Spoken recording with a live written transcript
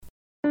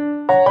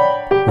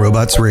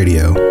Robots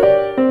Radio.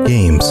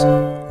 Games,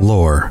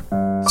 lore,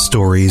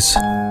 stories,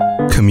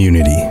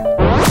 community.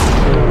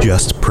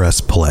 Just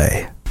press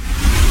play.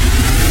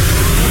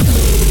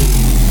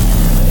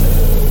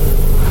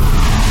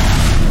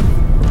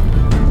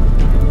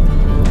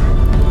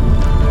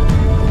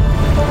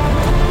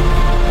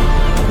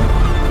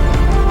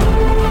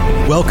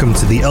 Welcome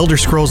to the Elder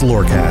Scrolls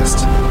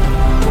Lorecast,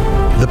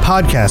 the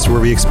podcast where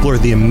we explore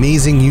the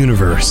amazing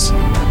universe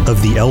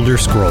of the Elder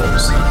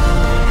Scrolls.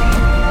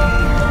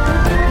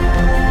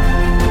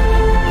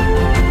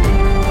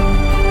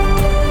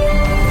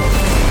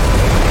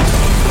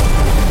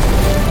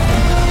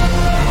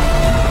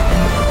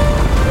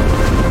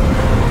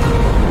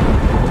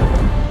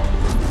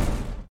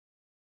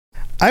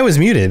 I was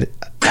muted.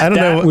 I don't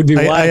know. Would be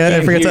why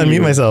I forgot to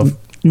unmute myself.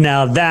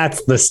 Now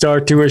that's the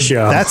start to a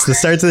show. That's the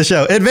start to the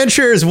show.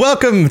 Adventurers,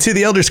 welcome to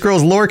the Elder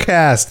Scrolls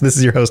Lorecast. This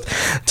is your host,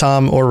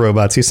 Tom or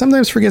Robots, who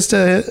sometimes forgets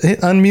to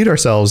unmute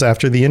ourselves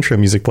after the intro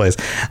music plays.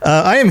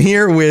 I am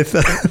here with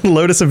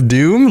Lotus of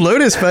Doom.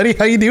 Lotus, buddy,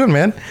 how you doing,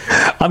 man?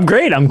 I'm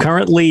great. I'm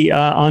currently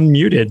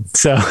unmuted.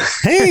 So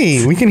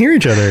hey, we can hear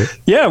each other.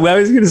 Yeah, well, I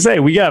was going to say,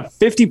 we got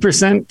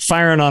 50%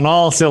 firing on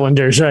all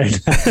cylinders right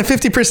now.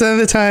 50% of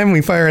the time, we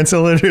fire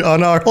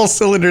on all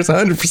cylinders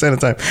 100% of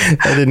the time.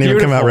 That didn't even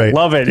come out right.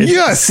 Love it.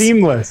 Yes.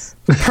 Seamless.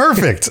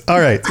 Perfect. All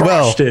right.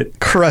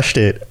 Crushed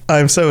it.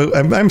 I'm so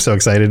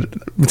excited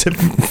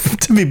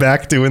to be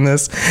back doing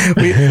this.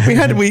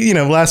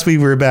 Last week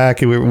we were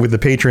back with the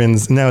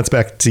patrons. Now it's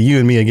back to you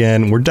and me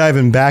again. We're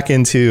diving back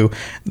into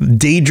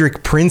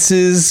Daedric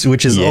princes,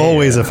 which is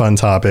always a fun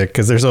topic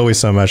because there's always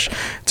so much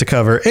to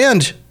cover.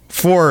 And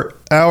for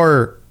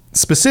our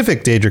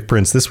specific Daedric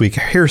prince this week,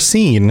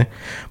 Hircine,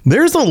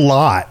 there's a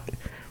lot.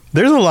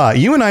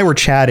 You and I were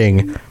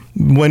chatting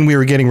when we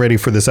were getting ready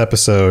for this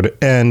episode,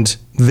 and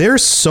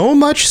there's so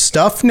much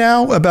stuff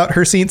now about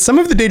Hircine. Some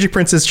of the Daedric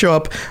princes show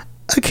up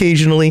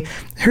occasionally.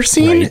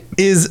 Hircine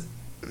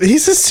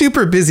he's a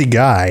super busy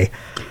guy.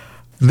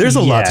 There's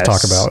a lot to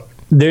talk about.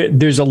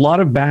 There's a lot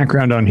of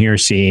background on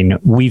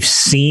Hircine. We've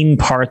seen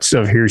parts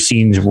of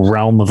Hircine's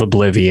realm of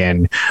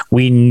oblivion.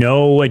 We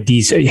know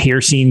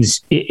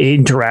Hircine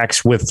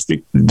interacts with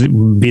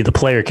the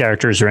player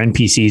characters or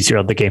NPCs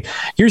throughout the game.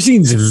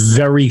 Hircine's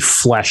very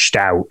fleshed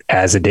out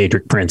as a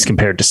Daedric prince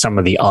compared to some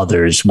of the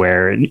others,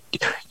 where you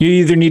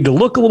either need to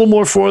look a little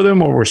more for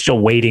them, or we're still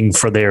waiting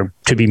for there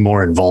to be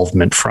more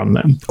involvement from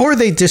them. Or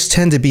they just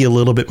tend to be a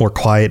little bit more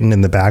quiet and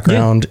in the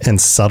background and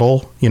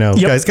subtle. You know,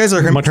 guys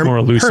are much more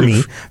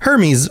elusive.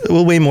 Hermes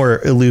way more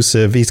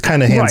elusive. He's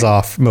kind of hands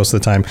off most of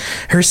the time.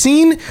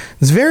 Hircine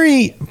is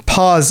very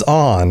pause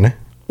on.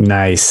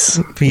 Nice.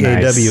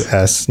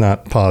 PAWS,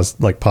 not pause,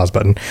 like pause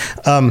button.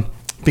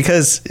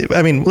 Because,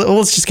 I mean,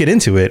 let's just get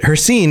into it.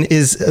 Hircine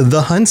is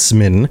the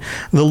huntsman,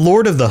 the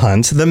lord of the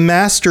hunt, the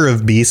master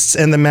of beasts,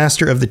 and the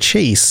master of the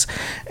chase.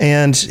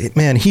 And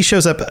man, he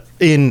shows up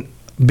in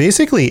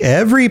basically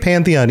every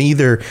pantheon,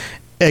 either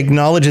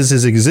acknowledges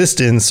his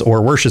existence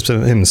or worships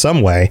him in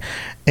some way.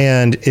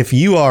 And if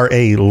you are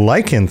a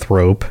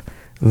lycanthrope,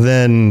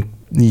 then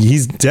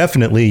he's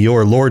definitely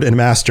your lord and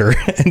master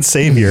and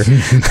savior.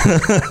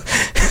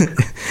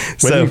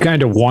 Whether you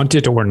kind of want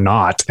it or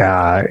not,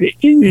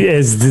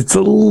 it's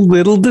a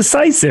little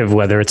decisive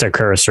whether it's a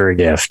curse or a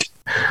gift.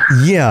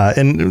 Yeah,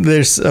 and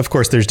there's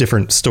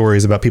different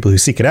stories about people who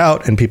seek it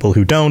out and people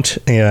who don't,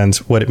 and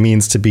what it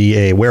means to be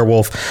a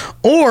werewolf,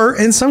 or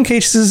in some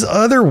cases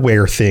other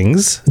were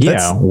things.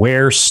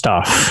 Were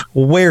stuff,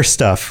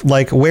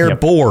 like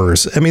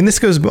boars. I mean, this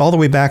goes all the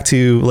way back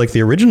to like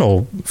the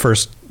original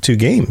first two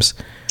games.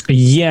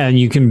 Yeah, and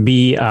you can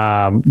be,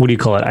 what do you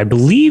call it? I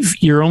believe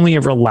you're only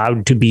ever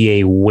allowed to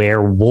be a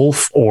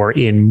werewolf, or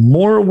in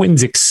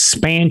Morrowind's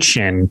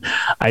expansion,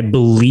 I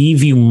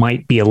believe you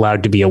might be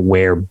allowed to be a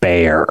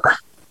werebear.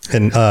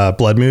 And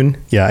Blood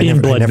Moon? Yeah, I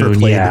never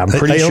played. Yeah,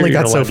 I only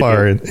got so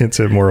far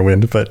into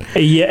Morrowind, but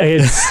yeah,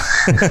 it's.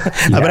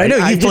 But I know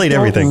you played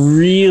everything. I don't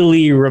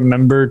really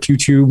remember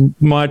too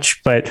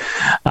much, but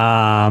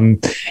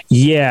but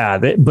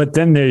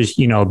then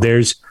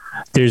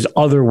there's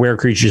other were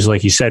creatures,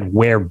 like you said,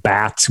 were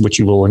bats, which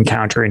you will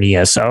encounter in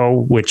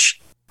ESO, which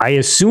I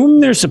assume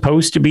they're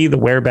supposed to be the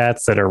were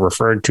bats that are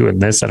referred to in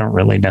this. I don't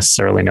really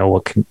necessarily know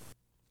what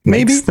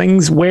makes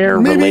things were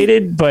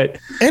related, but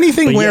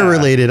anything were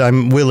related,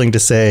 I'm willing to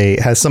say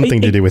has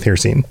something to do with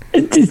Hircine.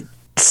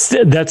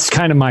 That's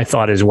kind of my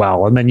thought as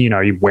well. And then,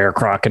 you wear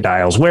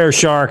crocodiles, wear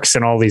sharks,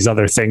 and all these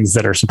other things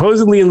that are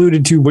supposedly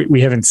alluded to, but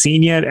we haven't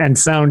seen yet and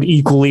sound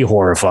equally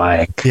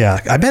horrifying. Yeah.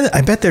 I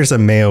bet there's a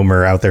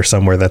Maomer out there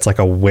somewhere that's like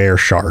a were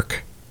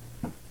shark.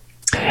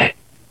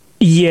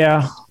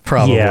 Yeah.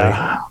 Probably.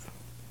 Yeah.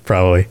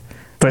 Probably.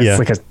 But it's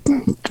like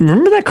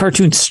remember that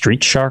cartoon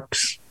Street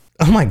Sharks?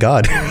 Oh my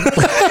God.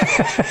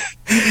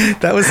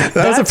 That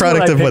was a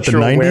product of what, the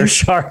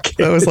 90s?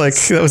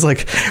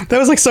 That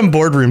was like some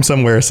boardroom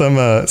somewhere. Some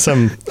I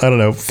don't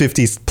know,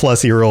 50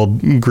 plus year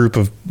old group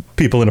of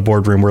people in a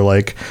boardroom were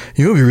like,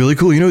 it'd be really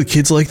cool. You know what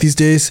kids like these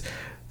days?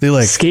 They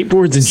like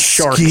skateboards and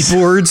sharks.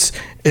 Skateboards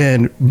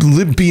and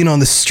being on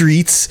the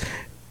streets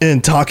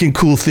and talking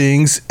cool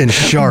things and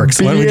sharks.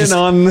 Why don't we just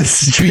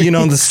being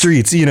on the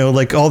streets? You know,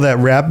 like all that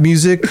rap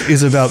music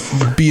is about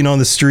being on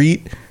the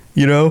street.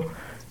 You know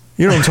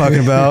what I'm talking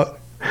about.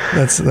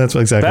 That's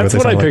exactly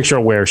what I picture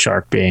a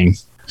were-shark being.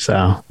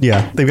 So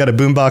yeah, they've got a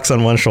boombox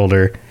on one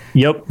shoulder.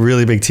 Yep.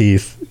 Really big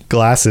teeth,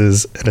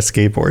 glasses, and a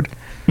skateboard.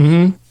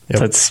 Mm-hmm.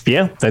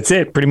 Yep. That's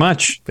it, pretty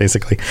much.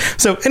 Basically.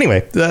 So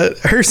anyway,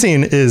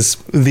 Hircine is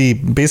the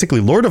basically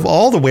lord of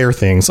all the were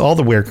things, all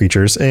the were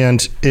creatures.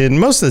 And in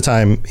most of the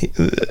time,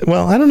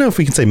 well, I don't know if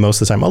we can say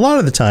most of the time, a lot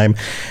of the time,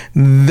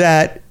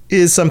 that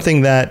is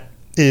something that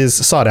is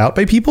sought out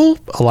by people.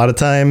 A lot of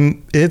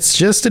time it's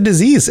just a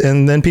disease.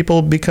 And then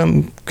people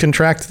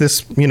contract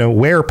this,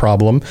 were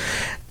problem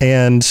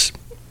and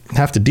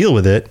have to deal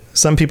with it.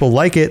 Some people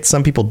like it.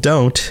 Some people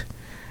don't.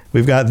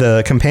 We've got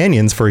the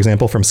companions, for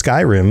example, from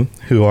Skyrim,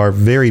 who are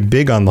very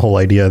big on the whole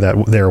idea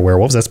that they're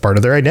werewolves. That's part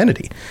of their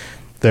identity.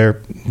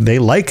 They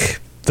like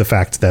the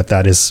fact that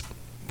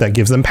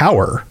gives them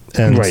power.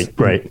 And, right.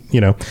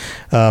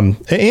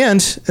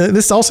 And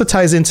this also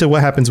ties into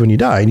what happens when you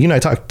die. And you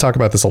and I talk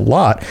about this a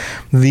lot.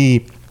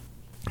 The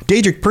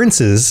Daedric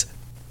princes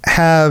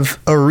have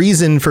a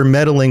reason for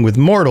meddling with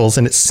mortals,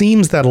 and it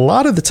seems that a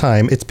lot of the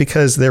time it's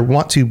because they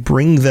want to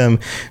bring them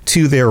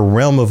to their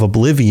realm of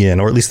oblivion,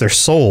 or at least their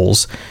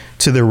souls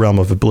to their realm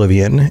of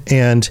oblivion.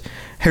 And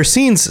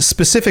Hircine's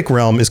specific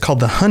realm is called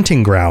the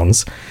Hunting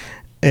Grounds,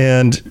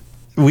 and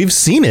we've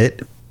seen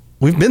it.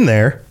 We've been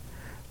there.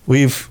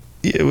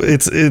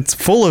 It's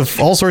full of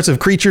all sorts of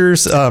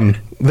creatures.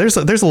 There's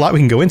a lot we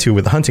can go into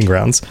with the Hunting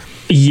Grounds.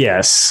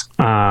 Yes.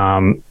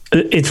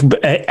 It's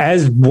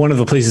as one of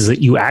the places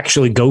that you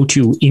actually go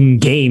to in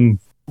game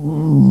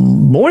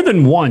more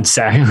than once.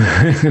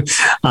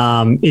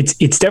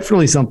 It's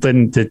definitely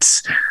something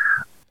that's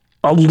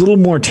a little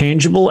more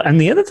tangible. And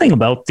the other thing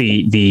about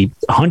the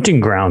Hunting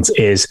Grounds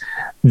is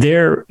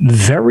they're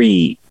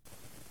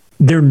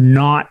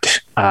not,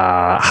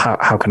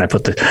 how can I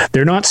put this?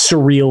 They're not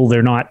surreal.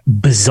 They're not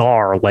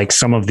bizarre like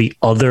some of the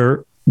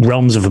other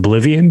realms of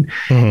Oblivion.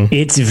 Mm-hmm.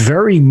 It's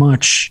very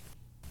much,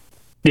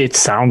 it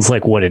sounds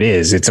like what it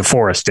is. It's a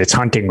forest. It's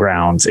hunting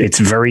grounds. It's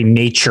very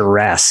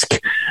nature-esque.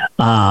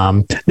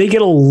 They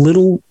get a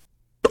little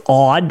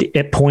odd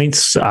at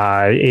points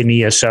in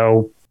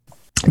ESO.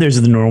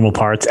 There's the normal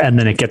parts, and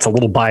then it gets a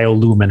little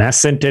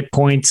bioluminescent at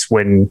points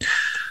when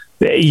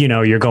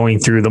you're going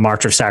through the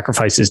March of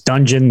Sacrifices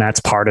dungeon. That's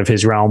part of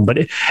his realm.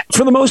 But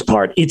for the most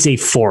part, it's a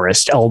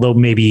forest, although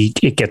maybe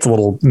it gets a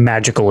little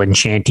magical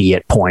enchanty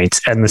at points.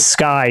 And the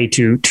sky,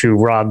 to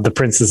Rob the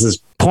Princess's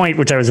point,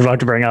 which I was about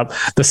to bring up,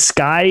 the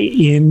sky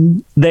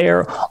in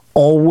there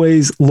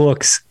always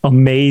looks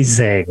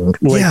amazing.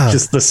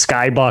 Just the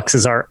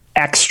skyboxes are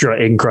extra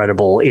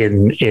incredible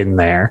in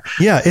there.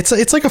 Yeah,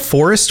 it's like a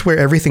forest where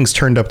everything's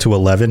turned up to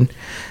 11.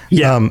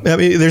 Yeah.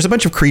 There's a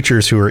bunch of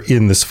creatures who are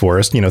in this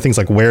forest, things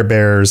like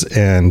werebears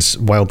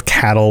and wild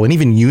cattle and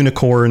even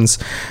unicorns.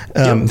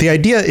 The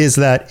idea is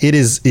that it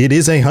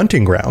is a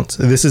hunting ground.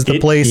 This is the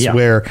place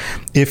where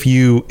if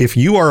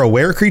you are a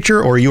were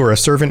creature or you are a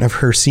servant of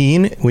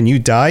Hircine, when you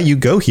die, you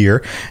go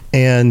here.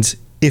 And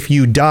if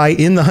you die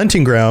in the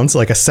hunting grounds,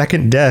 like a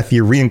second death,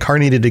 you're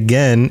reincarnated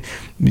again.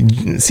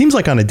 It seems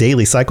like on a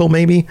daily cycle,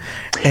 maybe.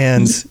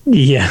 And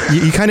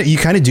you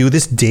kind of do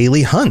this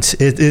daily hunt.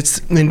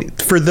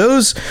 And for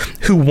those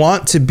who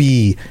want to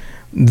be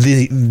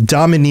the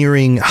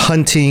domineering,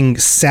 hunting,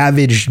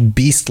 savage,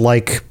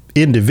 beast-like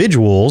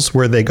individuals,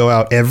 where they go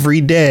out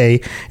every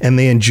day and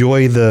they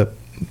enjoy the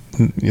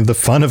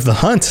fun of the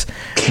hunt,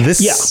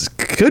 this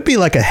could be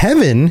like a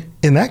heaven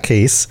in that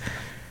case.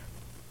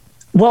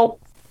 Well,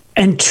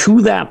 and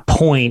to that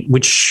point,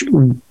 which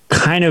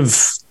kind of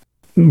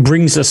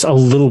brings us a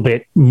little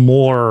bit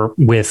more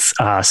with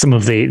some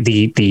of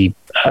the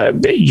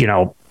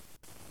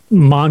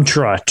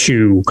mantra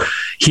to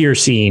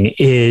Hircine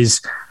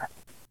is,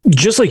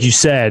 just like you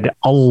said,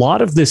 a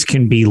lot of this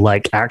can be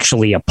like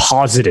actually a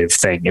positive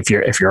thing. If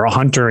you're a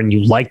hunter and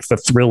you like the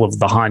thrill of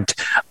the hunt,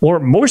 or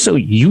more so,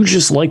 you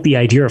just like the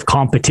idea of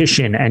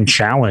competition and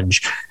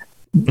challenge.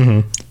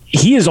 Mm-hmm.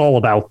 He is all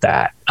about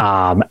that.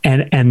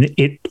 And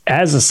it,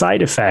 as a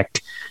side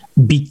effect,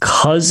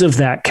 because of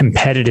that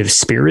competitive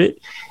spirit,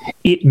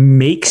 it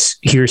makes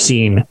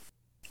Hircine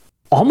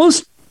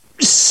almost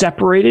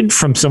separated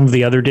from some of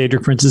the other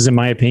Daedric princes, in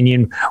my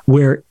opinion,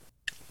 where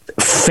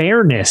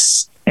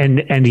fairness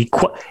and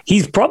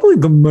he's probably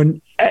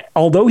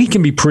although he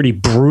can be pretty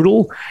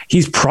brutal,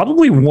 he's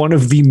probably one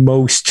of the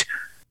most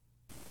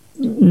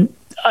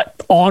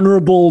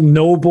honorable,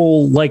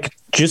 noble, like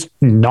just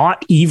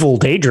not evil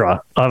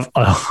Daedra of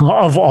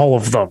all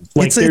of them.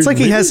 Like, it's like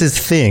he has his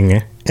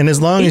thing, and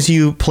as long as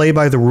you play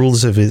by the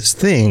rules of his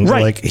thing,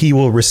 like he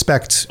will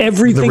respect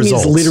everything. The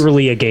results. Is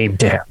literally a game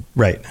to him.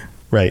 Right.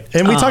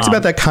 And we talked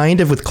about that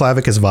kind of with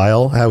Clavicus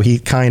Vile, how he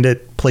kind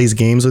of plays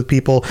games with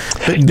people,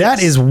 but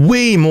that is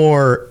way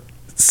more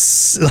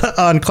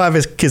on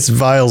Clavicus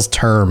Vile's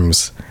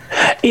terms.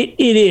 It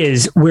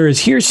is. Whereas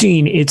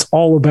Hircine, it's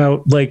all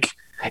about like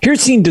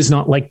Hircine does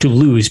not like to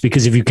lose,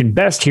 because if you can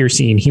best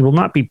Hircine, he will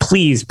not be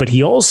pleased, but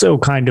he also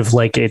kind of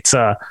like, it's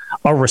a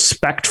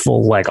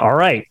respectful, like, all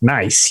right,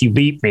 nice, you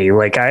beat me.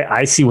 Like,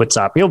 I see what's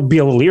up. He'll be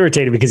a little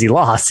irritated because he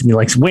lost and he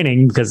likes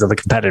winning because of the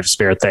competitive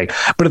spirit thing.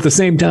 But at the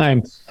same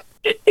time,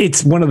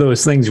 it's one of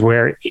those things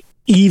where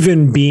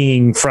even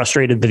being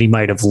frustrated that he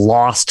might have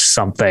lost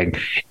something,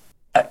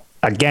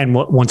 again,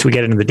 once we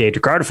get into the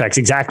Daedric artifacts,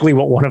 exactly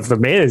what one of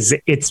them is,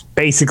 it's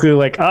basically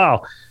like,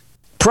 oh,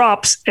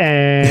 props,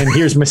 and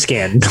here's my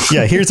skin.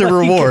 Yeah, here's a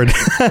reward.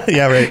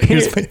 Yeah, right.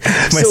 Here's my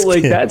so skin.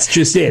 Like, that's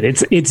just it.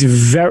 It's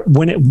very,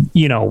 when it,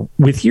 you know,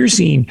 with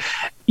Hircine,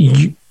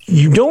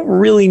 you don't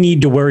really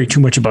need to worry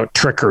too much about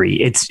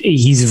trickery.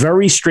 He's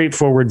very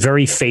straightforward,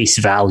 very face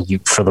value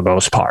for the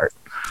most part.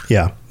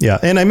 Yeah. Yeah.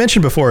 And I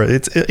mentioned before,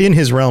 it's in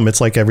his realm,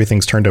 it's like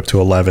everything's turned up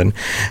to 11.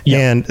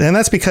 Yep. And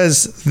that's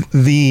because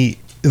the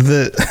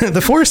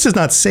forest is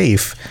not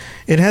safe.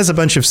 It has a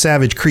bunch of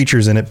savage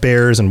creatures in it,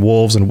 bears and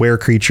wolves and were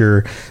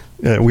creatures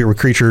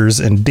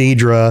and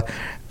Daedra.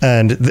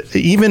 And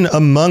even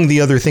among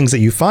the other things that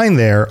you find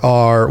there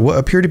are what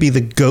appear to be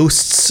the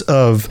ghosts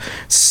of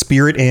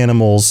spirit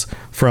animals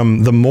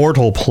from the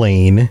mortal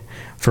plane,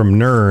 from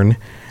Nirn.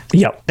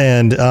 Yep.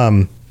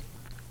 And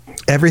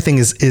everything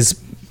is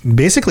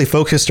basically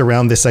focused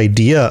around this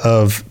idea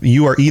of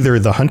you are either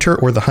the hunter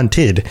or the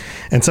hunted,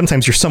 and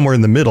sometimes you're somewhere in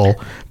the middle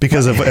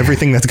because of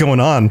everything that's going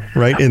on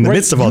right in the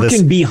midst of all this. You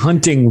can be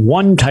hunting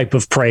one type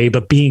of prey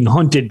but being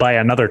hunted by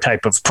another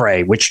type of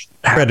prey, which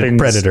happens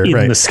predator, in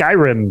right. the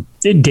Skyrim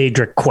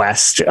Daedric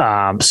quest.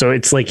 So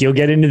it's like you'll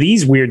get into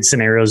these weird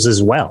scenarios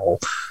as well.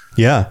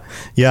 Yeah.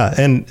 Yeah.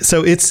 And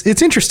so it's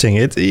interesting.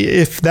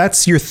 If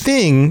that's your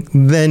thing,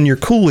 then you're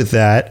cool with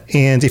that.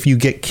 And if you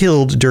get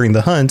killed during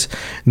the hunt,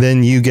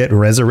 then you get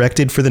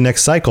resurrected for the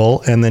next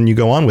cycle and then you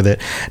go on with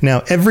it.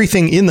 Now,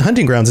 everything in the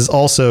hunting grounds is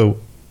also,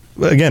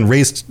 again,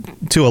 raised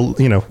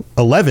to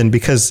 11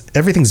 because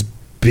everything's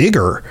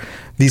bigger.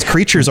 These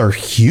creatures are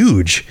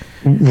huge.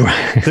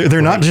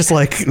 They're not just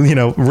like,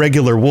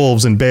 regular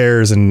wolves and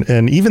bears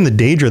and even the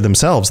Daedra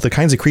themselves. The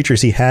kinds of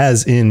creatures he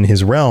has in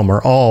his realm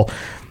are all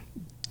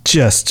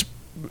just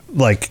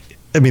like,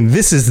 I mean,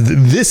 this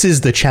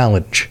is the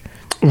challenge.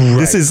 Right.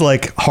 This is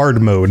like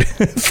hard mode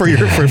for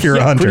your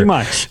hunter. Pretty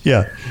much.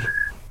 Yeah.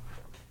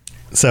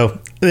 So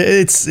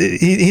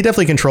he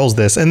definitely controls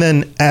this. And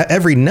then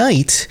every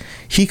night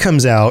he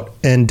comes out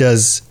and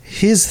does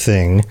his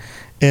thing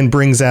and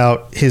brings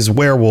out his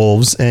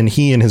werewolves, and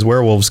he and his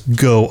werewolves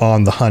go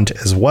on the hunt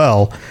as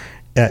well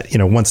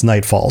once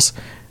night falls.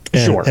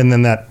 Sure. And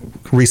then that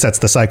resets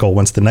the cycle.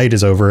 Once the night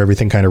is over,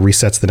 everything kind of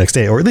resets the next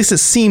day, or at least it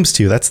seems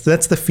to. That's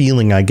the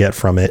feeling I get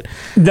from it.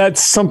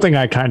 That's something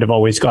I kind of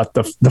always got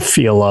the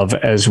feel of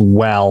as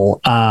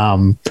well.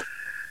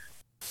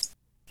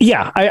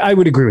 Yeah, I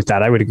would agree with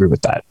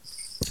that.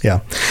 Yeah.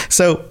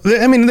 So,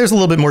 I mean, there's a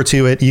little bit more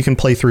to it. You can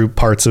play through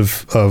parts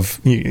of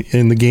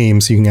in the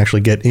games. You can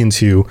actually get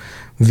into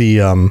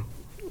the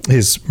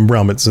his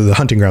realm, it's the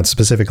hunting grounds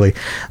specifically.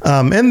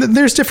 And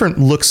there's different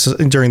looks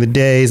during the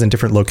days and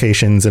different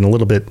locations and a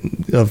little bit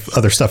of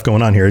other stuff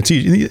going on here.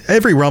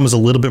 Every realm is a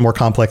little bit more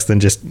complex than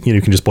just,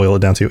 you can just boil it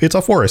down to it's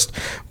a forest.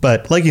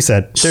 But like you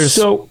said,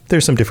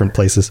 there's some different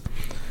places.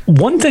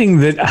 One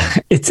thing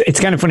that it's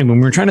kind of funny when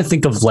we were trying to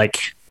think of, like,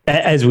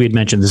 as we had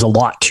mentioned, there's a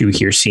lot to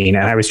Hircine,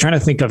 and I was trying to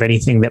think of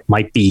anything that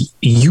might be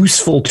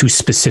useful to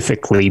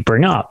specifically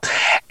bring up.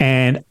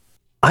 And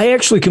I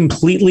actually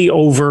completely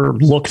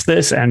overlooked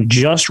this and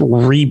just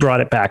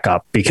brought it back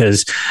up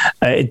because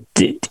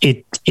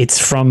it's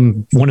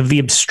from one of the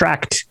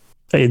abstract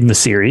in the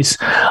series.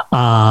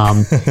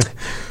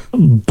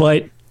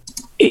 But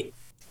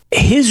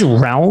his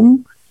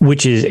realm,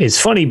 which is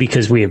funny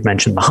because we have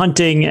mentioned the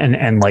hunting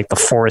and like the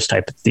forest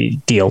type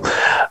of deal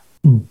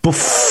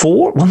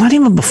before. Well, not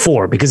even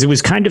before, because it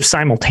was kind of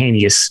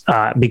simultaneous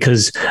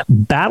because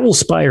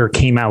Battlespire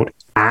came out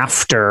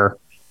after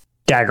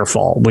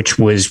Daggerfall, which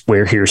was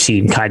where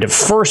Hircine kind of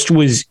first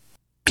was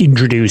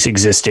introduced,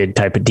 existed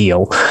type of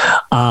deal.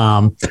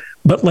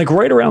 But like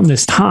right around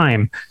this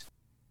time,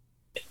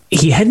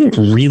 he hadn't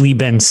really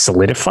been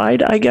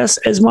solidified, I guess,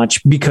 as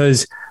much,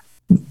 because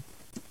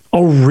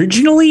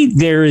originally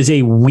there is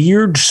a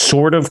weird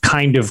sort of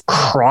kind of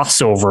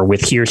crossover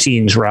with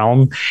Hircine's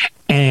realm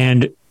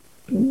and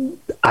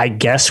I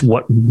guess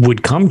what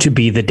would come to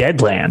be the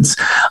Deadlands,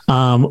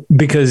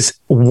 because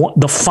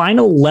the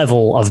final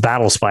level of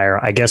Battlespire,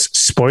 I guess,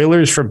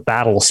 spoilers for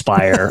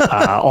Battlespire,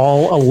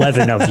 all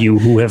 11 of you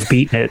who have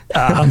beaten it.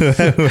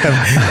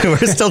 Who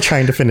are still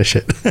trying to finish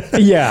it.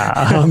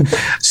 Yeah.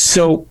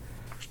 So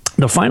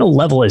the final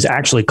level is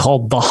actually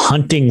called the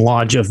Hunting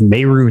Lodge of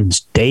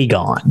Mehrunes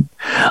Dagon.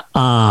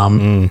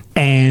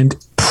 And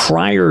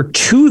prior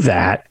to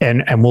that,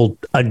 and we'll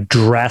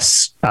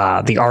address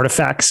the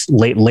artifacts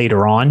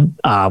later on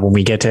when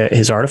we get to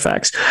his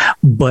artifacts,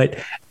 but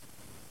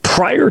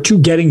prior to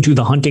getting to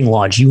the Hunting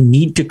Lodge, you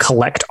need to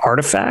collect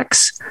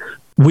artifacts,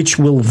 which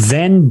will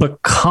then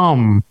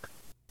become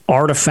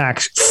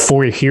artifacts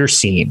for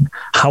Hircine.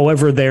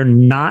 However, they're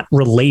not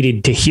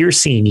related to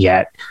Hircine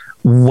yet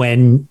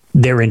when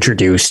they're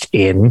introduced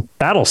in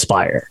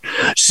Battlespire.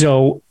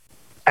 So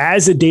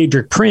as a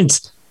Daedric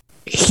prince,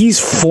 he's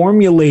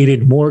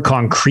formulated more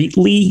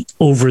concretely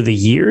over the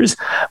years,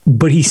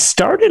 but he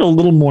started a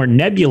little more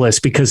nebulous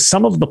because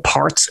some of the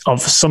parts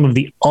of some of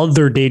the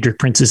other Daedric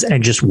princes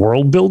and just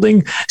world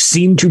building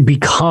seem to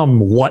become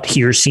what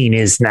Hircine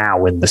is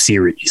now in the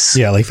series.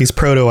 Yeah, like these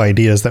proto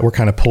ideas that were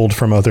kind of pulled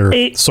from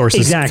other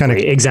sources kind of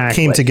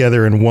came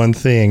together in one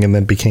thing and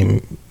then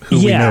became who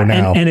we know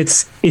now. And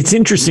it's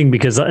interesting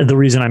because the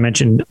reason I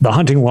mentioned the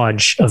hunting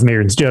lodge of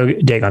Maiden's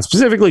Dagon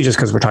specifically, just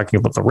because we're talking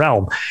about the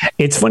realm,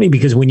 it's funny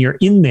because when you're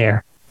in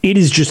there, it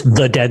is just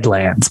the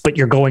Deadlands, but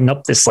you're going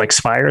up this like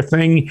spire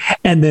thing,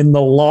 and then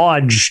the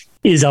lodge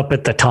is up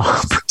at the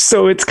top.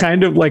 So it's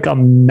kind of like a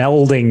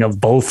melding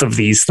of both of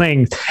these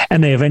things,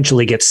 and they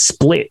eventually get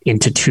split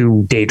into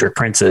two Daedric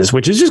princes,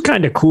 which is just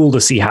kind of cool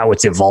to see how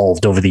it's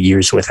evolved over the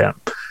years with him.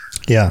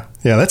 Yeah,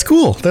 that's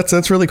cool.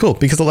 That's really cool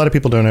because a lot of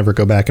people don't ever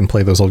go back and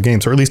play those old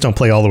games, or at least don't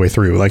play all the way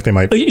through. Like they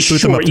might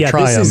boot them up to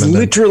try them. This is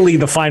literally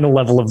the final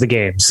level of the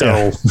game.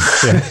 So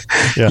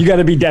you got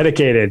to be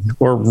dedicated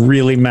or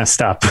really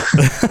messed up.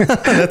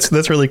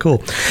 That's really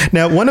cool.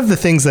 Now, one of the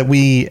things that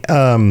we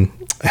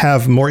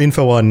have more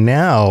info on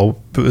now,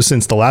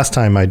 since the last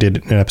time I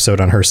did an episode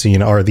on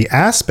Hircine, are the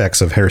aspects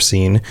of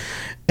Hircine,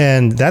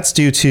 and that's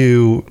due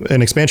to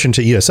an expansion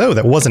to ESO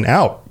that wasn't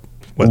out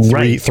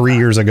three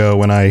years ago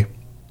when I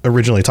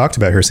originally talked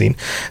about Hircine.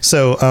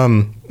 So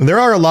there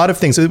are a lot of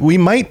things. We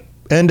might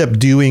end up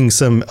doing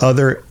some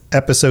other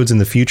episodes in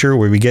the future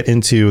where we get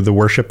into the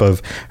worship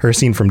of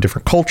Hircine from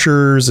different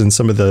cultures and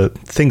some of the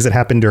things that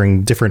happened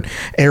during different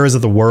eras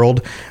of the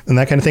world and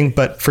that kind of thing.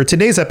 But for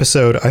today's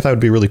episode, I thought it'd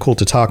be really cool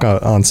to talk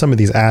on some of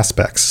these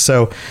aspects.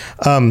 So,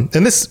 and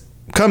this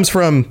comes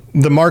from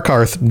the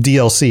Markarth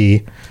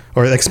DLC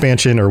or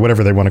expansion or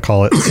whatever they want to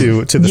call it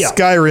to the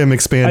Skyrim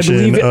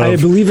expansion. I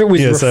believe it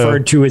was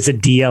referred to as a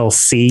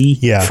DLC.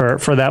 Yeah.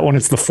 For that one,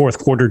 it's the fourth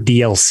quarter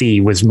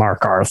DLC was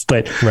Markarth,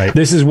 but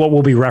this is what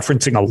we'll be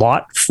referencing a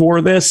lot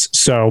for this.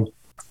 So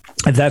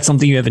if that's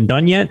something you haven't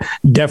done yet,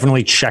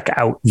 definitely check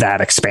out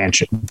that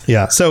expansion.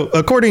 Yeah. So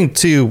according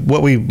to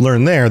what we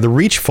learned there, the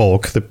Reach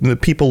folk, the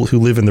people who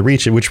live in the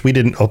Reach, which we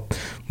didn't,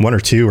 one or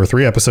two or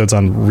three episodes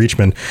on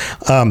Reachmen,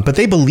 but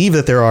they believe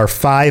that there are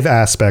 5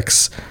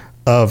 aspects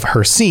of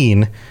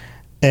Hircine,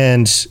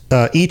 and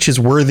each is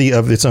worthy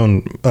of its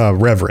own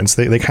reverence.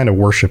 They kind of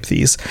worship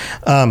these.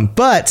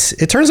 But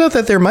it turns out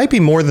that there might be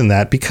more than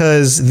that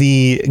because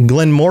the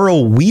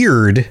Glenmoral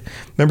Weird,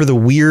 remember the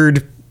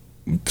Weird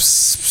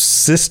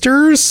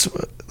sisters?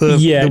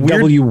 The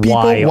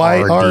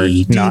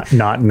W-Y-R-D,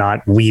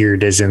 not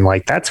weird as in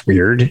like that's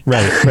weird.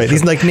 Right.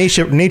 These like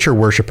nature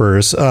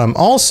worshippers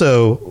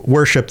also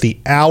worship the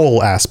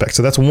owl aspect.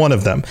 So that's one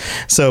of them.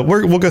 So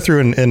we'll go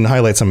through and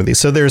highlight some of these.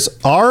 So there's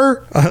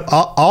Alrebeg,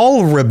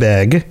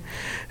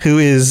 who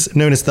is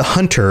known as the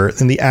hunter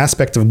in the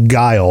aspect of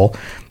guile.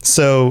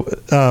 So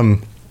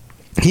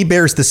he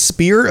bears the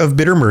spear of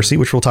bitter mercy,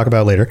 which we'll talk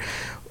about later.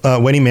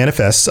 When he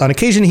manifests, on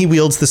occasion he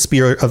wields the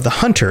spear of the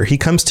hunter. He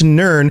comes to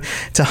Nirn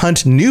to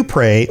hunt new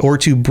prey or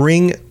to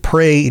bring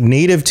prey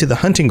native to the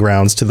hunting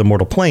grounds to the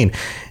mortal plane.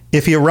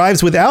 If he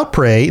arrives without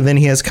prey, then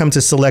he has come to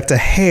select a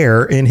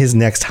hare in his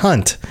next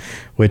hunt,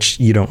 which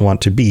you don't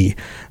want to be.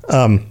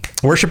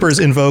 Worshippers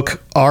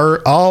invoke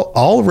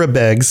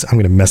Alrebeg's, I'm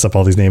going to mess up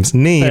all these names,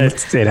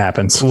 it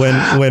happens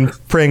when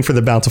praying for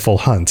the bountiful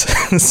hunt.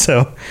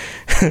 So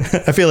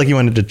I feel like you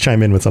wanted to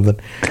chime in with something.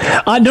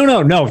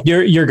 No,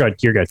 you're good.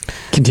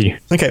 Continue.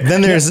 Okay.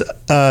 Then there's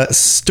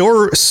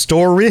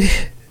Storibeg,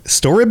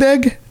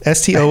 Storih.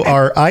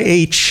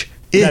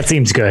 That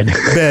seems good.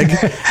 Beg,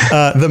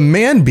 the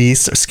man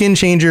beast, skin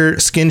changer,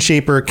 skin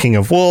shaper, king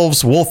of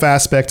wolves, wolf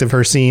aspect of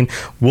Hircine,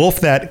 wolf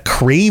that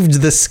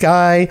craved the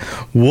sky,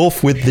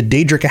 wolf with the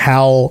Daedric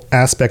howl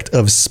aspect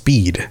of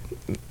speed.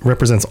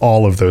 Represents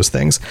all of those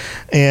things,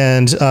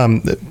 and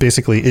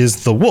basically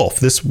is the wolf.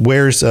 This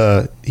wears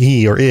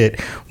he or it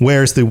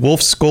wears the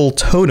wolf skull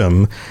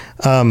totem.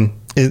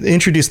 It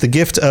introduced the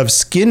gift of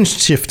skin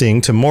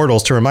shifting to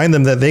mortals to remind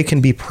them that they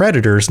can be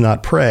predators,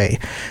 not prey.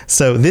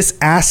 So this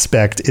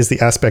aspect is the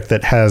aspect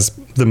that has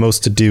the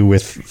most to do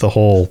with the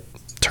whole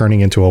turning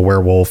into a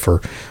werewolf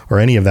or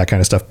any of that kind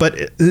of stuff.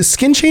 But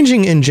skin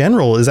changing in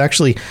general is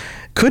actually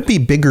could be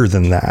bigger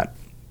than that,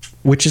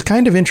 which is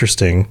kind of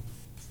interesting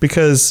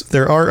because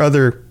there are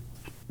other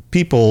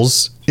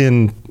peoples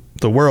in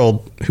the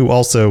world who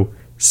also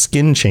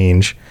skin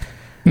change.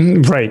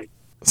 Right.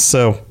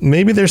 So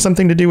maybe there's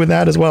something to do with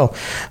that as well.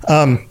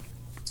 And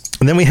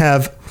then we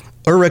have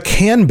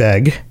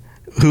Urakanbeg,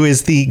 who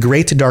is the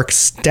great dark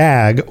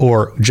stag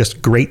or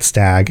just great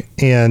stag.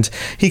 And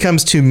he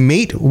comes to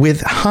mate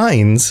with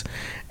hinds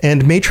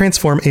and may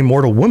transform a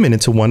mortal woman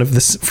into one of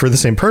this for the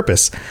same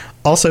purpose.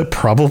 Also,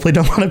 probably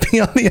don't want to be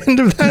on the end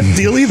of that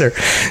deal either.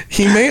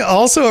 He may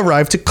also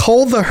arrive to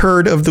cull the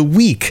herd of the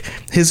weak.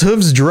 His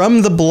hooves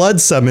drum the blood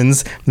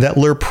summons that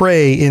lure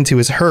prey into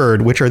his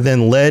herd, which are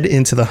then led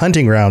into the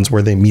hunting grounds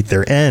where they meet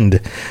their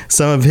end.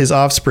 Some of his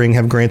offspring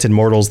have granted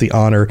mortals the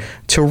honor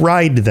to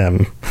ride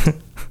them.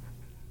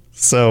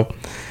 So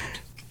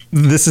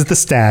this is the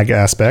stag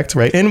aspect,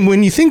 right? And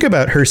when you think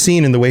about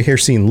Hircine and the way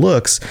Hircine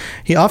looks,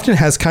 he often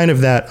has kind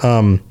of that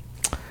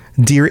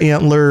deer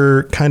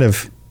antler kind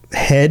of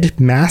head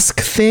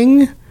mask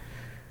thing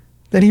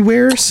that he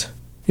wears.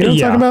 You know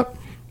what I'm talking about?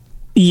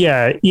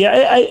 Yeah.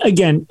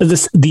 Again,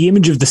 the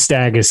image of the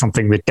stag is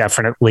something that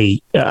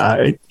definitely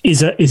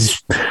is.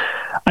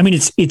 I mean,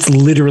 it's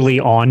literally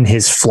on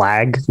his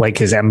flag, like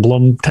his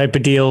emblem type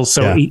of deal.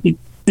 So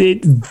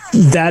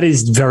that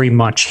is very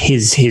much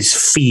his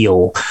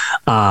feel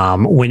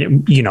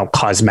when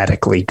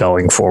cosmetically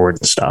going forward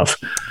and stuff.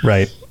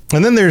 Right.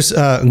 And then there's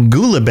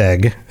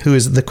Gulabeg, who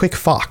is the quick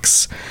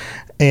fox.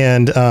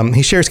 And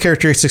he shares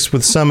characteristics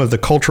with some of the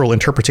cultural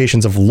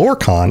interpretations of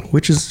Lorcan,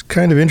 which is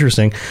kind of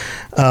interesting.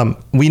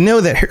 We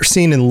know that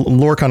Hircine and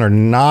Lorcan are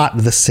not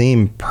the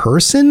same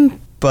person,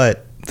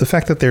 but the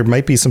fact that there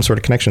might be some sort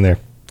of connection there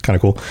is kind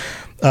of cool.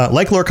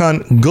 Like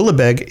Lorcan,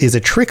 Gulabeg is a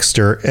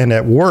trickster, and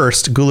at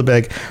worst,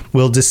 Gulabeg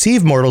will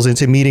deceive mortals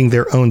into meeting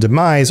their own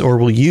demise or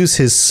will use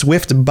his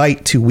swift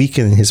bite to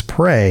weaken his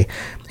prey.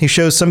 He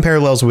shows some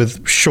parallels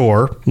with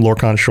Shor,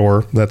 Lorcan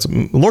Shor.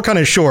 Lorcan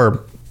and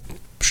Shor,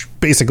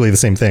 basically the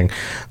same thing.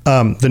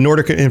 The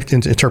Nordic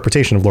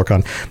interpretation of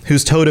Lorcan,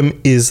 whose totem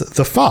is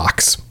the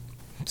fox.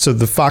 So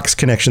the fox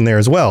connection there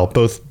as well,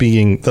 both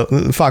being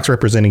the fox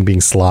representing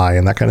being sly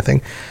and that kind of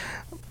thing.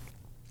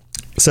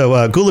 So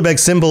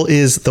Gulabeg's symbol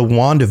is the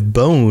wand of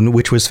bone,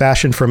 which was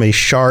fashioned from a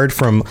shard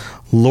from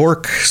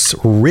Lorc's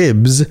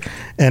ribs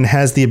and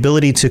has the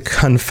ability to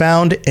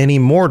confound any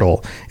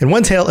mortal. In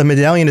one tale, a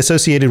medallion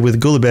associated with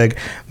Gulabeg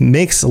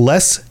makes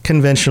less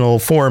conventional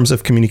forms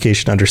of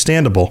communication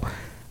understandable.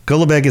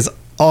 Gulabeg is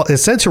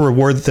said to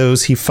reward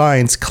those he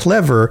finds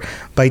clever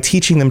by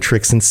teaching them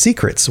tricks and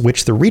secrets,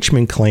 which the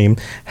Reachmen claim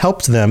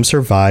helped them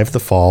survive the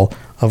fall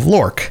of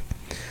Lorc.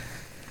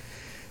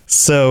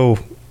 So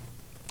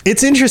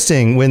it's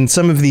interesting when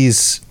some of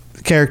these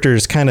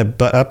characters kind of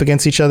butt up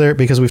against each other,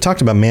 because we've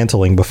talked about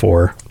mantling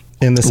before,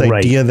 and this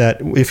idea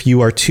that if you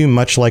are too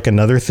much like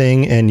another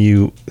thing and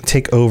you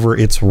take over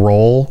its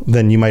role,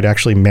 then you might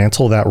actually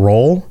mantle that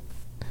role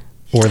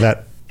or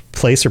that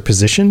place or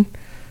position.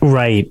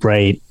 Right.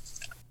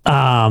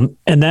 And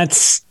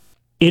it's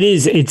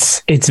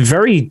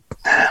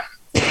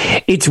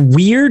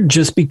weird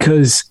just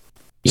because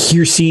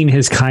Hircine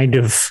has kind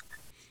of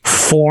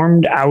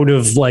formed out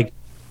of like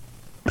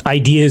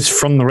ideas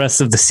from the rest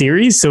of the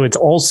series. So it's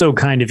also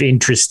kind of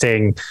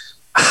interesting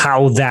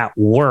how that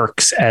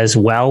works as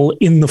well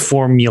in the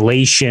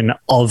formulation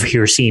of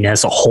Hircine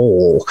as a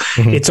whole.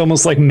 Mm-hmm. It's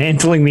almost like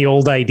mantling the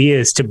old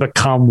ideas to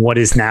become what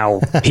is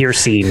now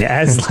Hircine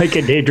as like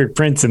a Daedric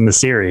prince in the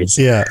series.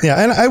 Yeah.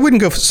 And I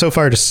wouldn't go so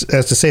far as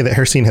to say that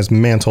Hircine has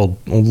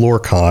mantled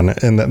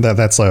Lorcan, and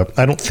that's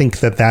I don't think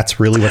that that's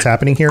really what's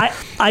happening here.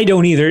 I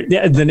don't either.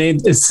 The name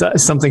is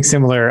something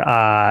similar,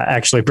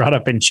 actually brought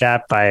up in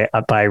chat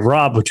by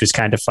Rob, which was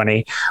kind of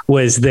funny,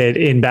 was that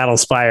in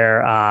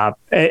Battlespire,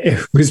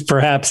 it was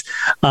perhaps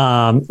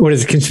what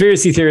is a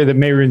conspiracy theory that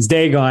Mehrunes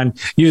Dagon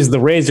used the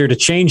razor to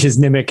change his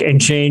mimic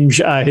and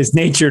change his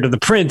nature to the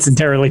prince and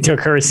terribly took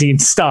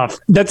Hircine's stuff.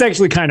 That's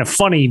actually kind of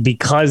funny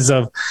because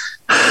of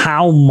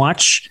how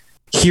much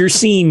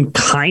Hircine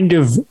kind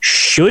of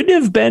should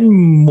have been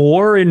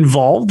more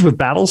involved with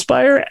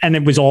Battlespire, and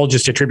it was all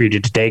just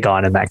attributed to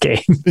Dagon in that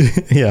game.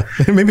 Yeah,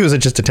 maybe it was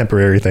just a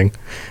temporary thing.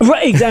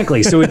 Right,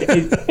 exactly. So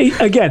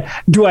again,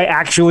 do I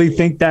actually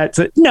think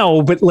that's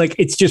no? But like,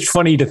 it's just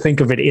funny to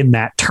think of it in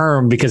that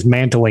term because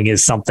mantling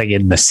is something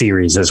in the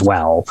series as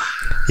well.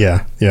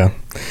 Yeah.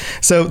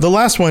 So the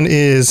last one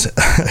is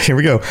here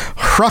we go.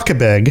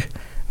 Hrockabeg,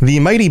 the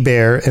mighty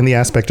bear in the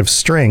aspect of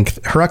strength.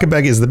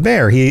 Hrockabeg is the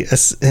bear. He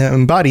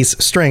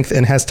embodies strength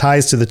and has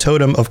ties to the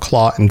totem of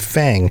claw and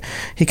fang.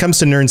 He comes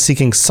to Nirn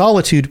seeking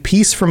solitude,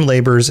 peace from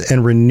labors,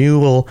 and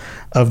renewal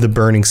of the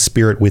burning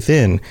spirit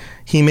within.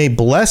 He may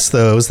bless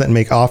those that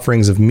make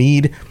offerings of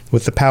mead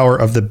with the power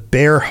of the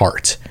bear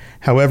heart.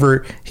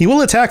 However, he will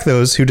attack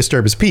those who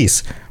disturb his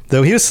peace.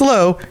 Though he is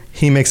slow,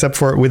 he makes up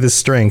for it with his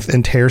strength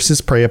and tears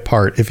his prey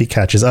apart if he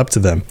catches up to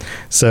them.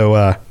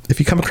 So if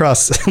you come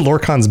across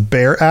Lorcan's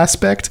bear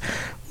aspect,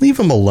 leave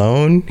him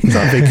alone. He's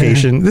on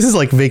vacation. This is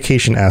like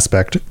vacation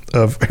aspect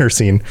of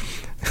Hircine.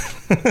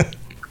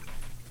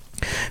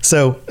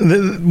 So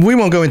we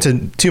won't go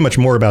into too much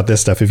more about this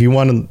stuff. If you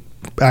want to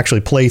actually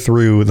play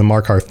through the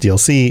Markarth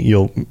DLC,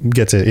 you'll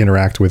get to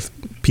interact with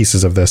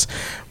pieces of this,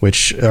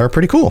 which are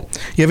pretty cool.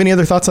 You have any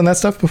other thoughts on that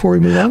stuff before we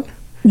move on?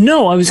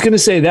 No, I was going to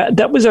say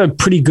that was a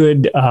pretty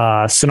good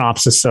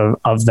synopsis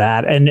of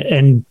that.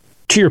 And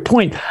to your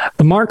point,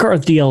 the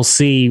Markarth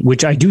DLC,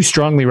 which I do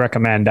strongly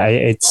recommend,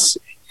 it's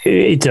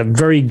a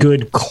very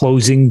good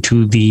closing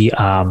to the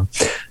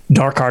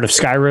Dark Heart of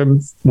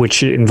Skyrim,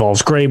 which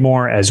involves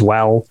Greymoor as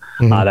well.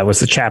 Mm-hmm. That was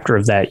the chapter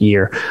of that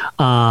year.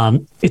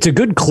 It's a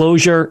good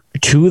closure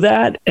to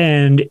that.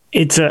 And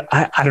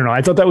I don't know,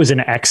 I thought that was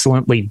an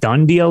excellently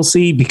done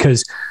DLC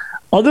because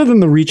other than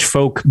the Reach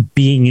folk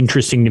being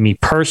interesting to me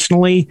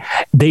personally,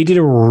 they did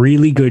a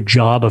really good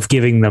job of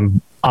giving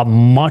them a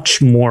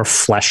much more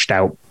fleshed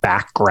out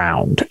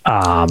background.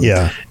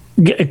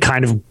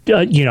 Kind of,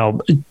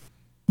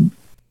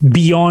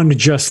 beyond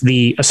just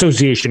the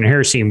association and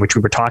Hircine, which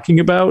we were talking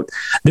about,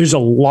 there's a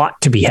lot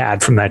to be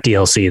had from that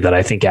DLC that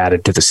I think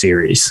added to the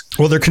series.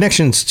 Well, there are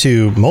connections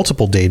to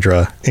multiple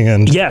Daedra,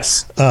 and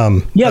yes,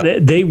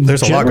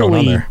 there's a lot going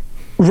on there.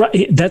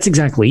 Right, that's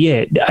exactly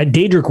it.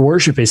 Daedric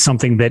worship is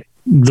something that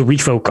the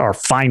Reach folk are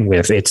fine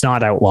with. It's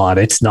not outlawed.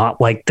 It's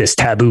not like this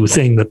taboo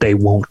thing that they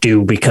won't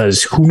do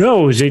because who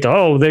knows? They're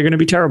going to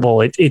be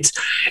terrible.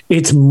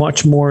 It's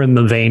much more in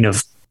the vein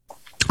of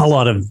a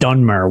lot of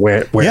Dunmer,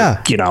 where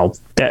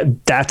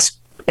that's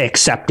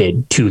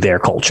accepted to their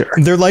culture.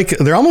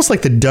 They're almost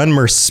like the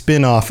Dunmer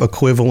spin-off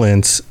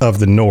equivalent of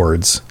the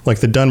Nords,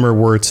 like the Dunmer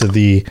were to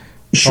the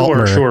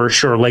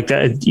sure, like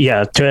that,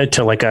 yeah,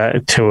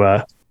 to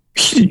a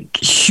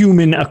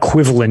human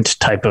equivalent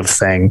type of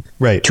thing,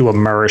 right? To a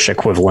Murish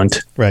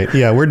equivalent, right?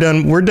 Yeah, we're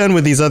done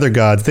with these other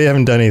gods. They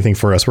haven't done anything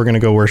for us. We're going to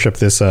go worship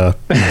this beast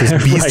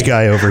right.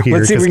 guy over here.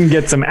 Let's see if we can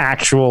get some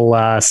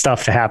actual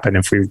stuff to happen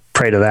if we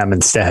pray to them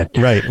instead.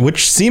 Right,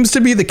 which seems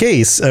to be the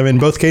case. I mean,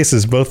 both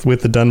cases, both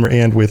with the Dunmer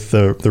and with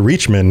the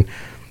Reachmen,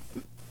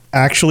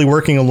 actually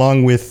working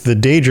along with the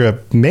Daedra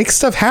makes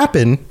stuff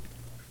happen.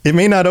 It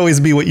may not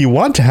always be what you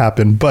want to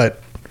happen, but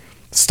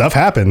stuff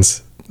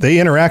happens. They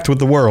interact with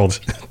the world.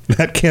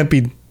 That can't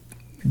be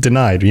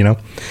denied,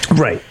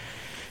 Right.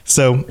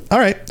 So, all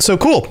right. So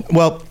cool.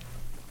 Well,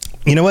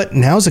 you know what?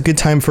 Now's a good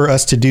time for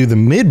us to do the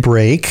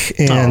mid-break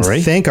and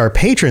thank our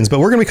patrons. But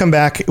we're going to come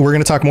back. We're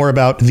going to talk more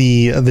about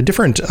the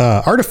different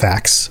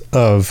artifacts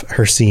of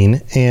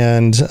Hircine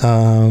and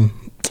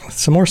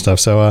some more stuff.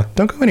 So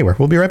don't go anywhere.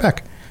 We'll be right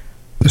back.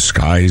 The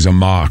skies are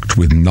marked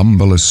with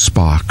numberless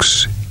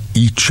sparks,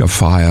 each a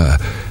fire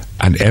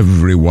and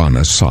every one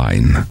a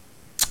sign.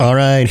 All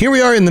right, here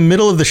we are in the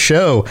middle of the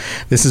show.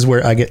 This is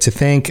where I get to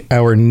thank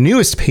our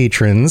newest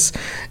patrons,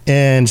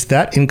 and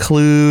that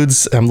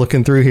includes, I'm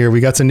looking through here, we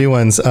got some new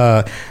ones.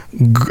 I'm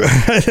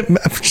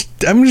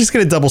just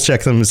going to double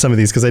check some of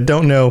these because I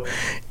don't know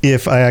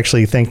if I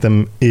actually thanked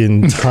them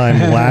in time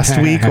last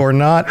week or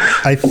not.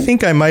 I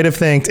think I might have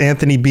thanked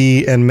Anthony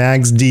B and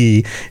Mags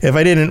D. If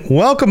I didn't,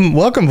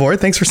 welcome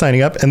Vort. Thanks for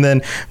signing up. And then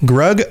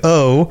Grug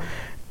O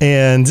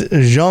and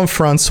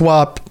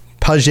Jean-Francois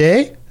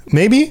Paget,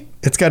 maybe?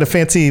 It's got a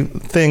fancy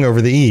thing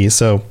over the E,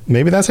 so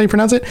maybe that's how you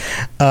pronounce it.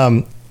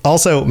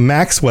 Also,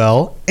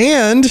 Maxwell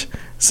and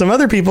some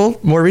other people.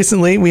 More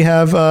recently, we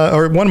have,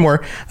 or one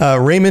more,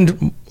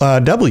 Raymond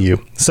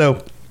W.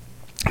 So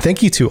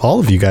thank you to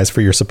all of you guys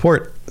for your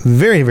support.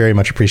 Very, very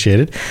much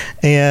appreciated.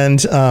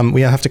 And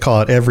we have to call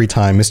out every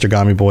time Mr.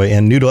 Gami Boy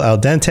and Noodle Al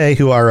Dente,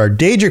 who are our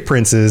Daedric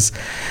princes,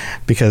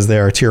 because they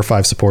are tier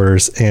 5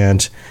 supporters.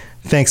 And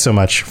thanks so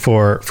much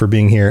for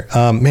being here.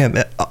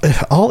 Man,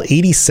 all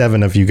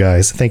 87 of you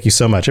guys, thank you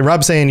so much. And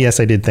Rob's saying, yes,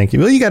 I did thank you.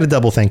 Well, you got a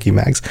double thank you,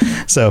 Mags.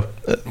 So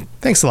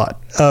thanks a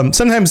lot.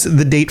 Sometimes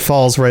the date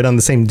falls right on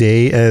the same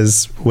day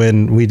as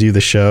when we do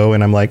the show.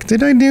 And I'm like,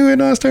 did I do it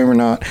last time or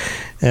not?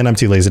 And I'm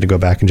too lazy to go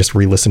back and just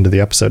re-listen to the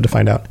episode to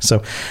find out.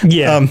 So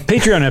yeah,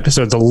 Patreon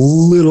episode's a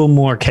little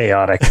more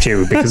chaotic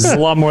too, because it's a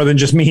lot more than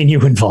just me and you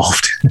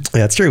involved.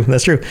 Yeah, that's true.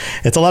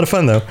 It's a lot of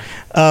fun though.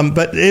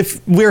 But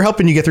if we're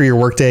helping you get through your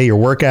workday, your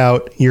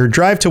workout, your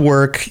drive to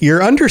work,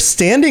 your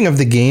understanding of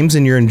the games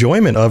and your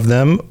enjoyment of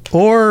them,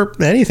 or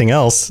anything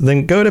else,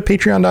 then go to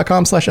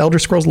patreon.com/Elder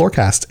Scrolls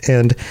Lorecast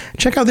and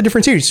check out the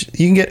different tiers.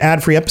 You can get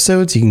ad-free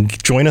episodes. You can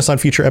join us on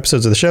future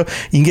episodes of the show.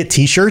 You can get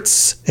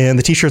t-shirts, and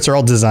the t-shirts are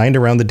all designed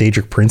around the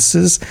Daedric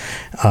princes,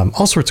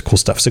 all sorts of cool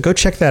stuff. So go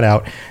check that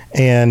out.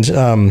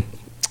 And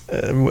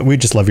we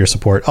just love your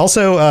support.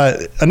 Also,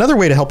 another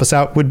way to help us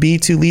out would be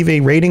to leave a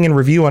rating and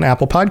review on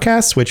Apple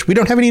Podcasts, which we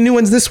don't have any new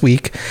ones this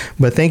week,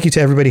 but thank you to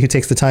everybody who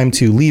takes the time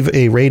to leave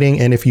a rating.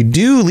 And if you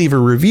do leave a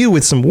review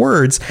with some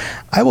words,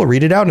 I will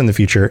read it out in the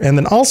future. And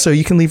then also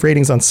you can leave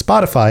ratings on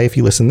Spotify if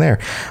you listen there.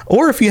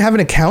 Or if you have an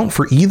account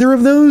for either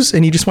of those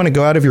and you just want to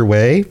go out of your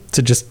way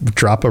to just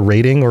drop a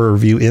rating or a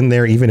review in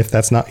there, even if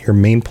that's not your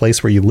main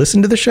place where you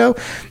listen to the show,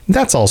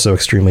 that's also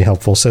extremely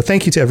helpful. So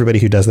thank you to everybody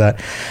who does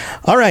that.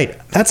 All right,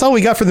 that's all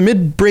we got for the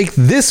mid-break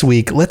this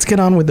week. Let's get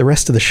on with the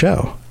rest of the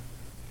show.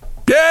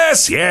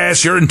 Yes,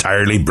 you're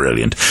entirely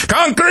brilliant.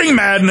 Conquering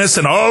madness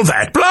and all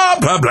that. Blah,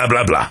 blah, blah,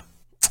 blah, blah.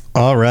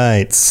 All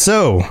right.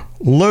 So,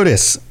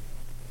 Lotus,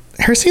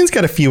 Hircine's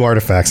got a few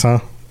artifacts,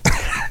 huh?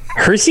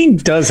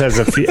 Hircine does have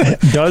a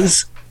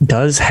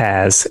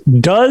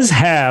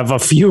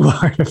few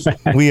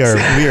artifacts. We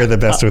are the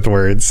best with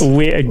words.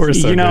 We're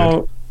so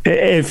good.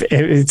 If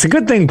it's a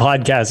good thing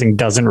podcasting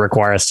doesn't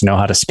require us to know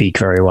how to speak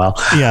very well.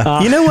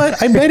 Yeah. You know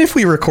what? I bet if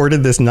we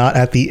recorded this not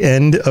at the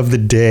end of the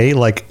day,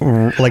 like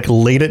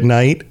late at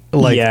night,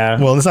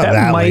 well, it's not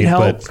that might late,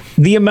 help. But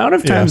the amount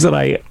of times that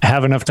I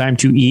have enough time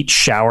to eat,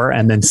 shower,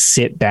 and then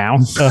sit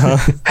down so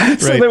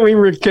that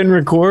we can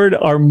record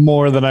are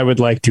more than I would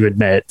like to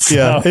admit. So.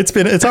 Yeah,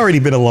 it's already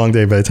been a long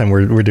day by the time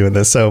we're doing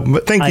this. So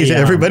thank you to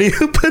everybody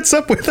who puts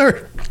up with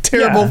our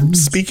terrible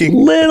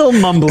speaking. Little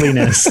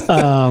mumbliness.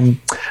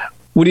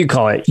 What do you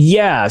call it?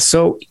 Yeah.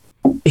 So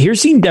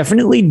Hircine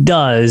definitely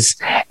does.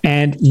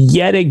 And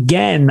yet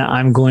again,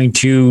 I'm going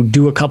to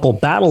do a couple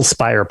Battle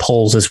Spire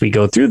polls as we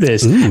go through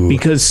this,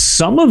 because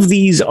some of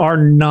these are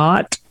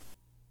not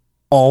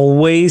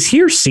always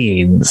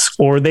Hircines,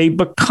 or they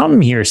become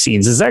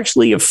Hircines. There's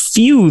actually a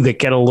few that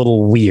get a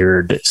little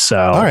weird. So,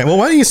 all right. Well,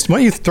 why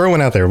don't you throw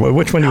one out there?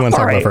 Which one do you want to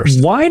talk about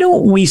first? Why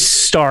don't we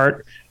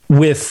start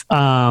with,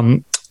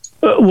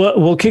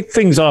 we'll kick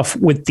things off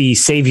with the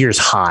Savior's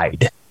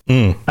Hide.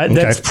 Okay.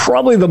 That's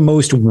probably the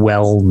most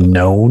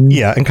well-known.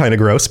 Yeah, and kind of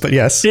gross, but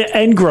yes.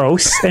 And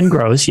gross.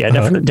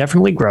 Yeah,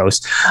 definitely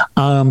gross.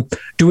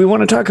 Do we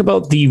want to talk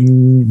about the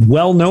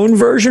well-known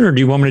version, or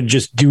do you want me to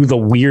just do the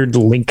weird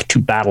link to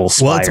Battle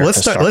Spire? Well,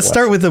 let's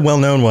start with the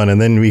well-known one,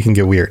 and then we can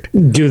get weird.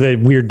 Do the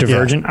weird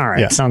divergent? Yeah. All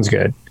right, sounds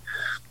good.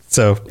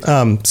 So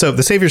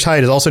the Savior's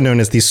Hide is also known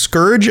as the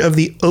Scourge of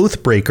the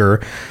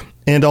Oathbreaker,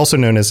 and also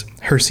known as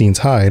Hircine's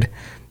Hide.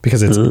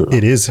 Because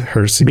it is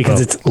Hircine. Because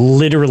it's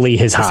literally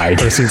his hide.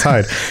 Hircine's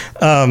hide.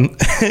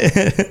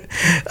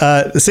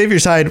 The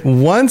Savior's Hide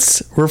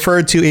once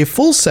referred to a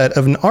full set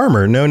of an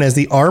armor known as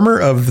the Armor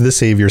of the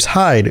Savior's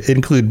Hide. It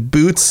included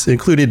boots, a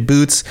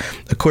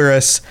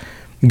cuirass,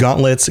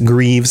 gauntlets,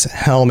 greaves,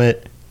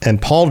 helmet,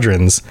 and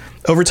pauldrons.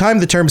 Over time,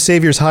 the term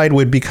Savior's Hide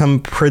would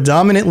become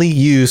predominantly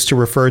used to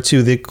refer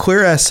to the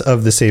cuirass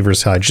of the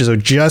Savior's Hide, so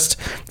just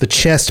the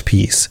chest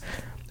piece.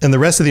 And the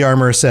rest of the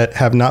armor set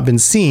have not been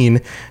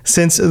seen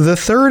since the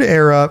Third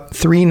Era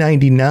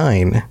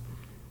 399.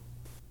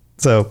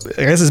 So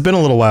I guess it's been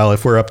a little while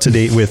if we're up to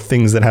date with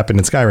things that happened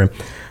in Skyrim.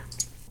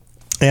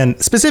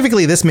 And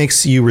specifically, this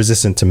makes you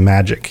resistant to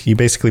magic. You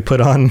basically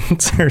put on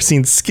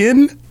Hircine's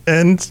skin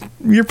and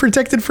you're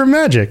protected from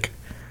magic.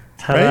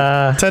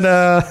 Ta-da. Right?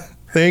 Ta-da.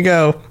 There you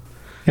go.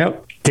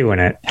 Yep, doing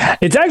it.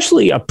 It's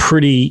actually a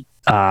pretty,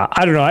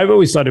 I don't know, I've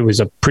always thought it was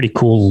a pretty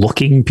cool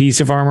looking piece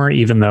of armor,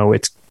 even though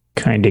it's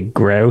kind of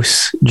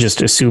gross.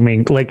 Just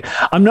assuming, like,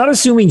 I'm not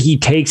assuming he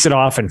takes it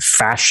off and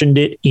fashioned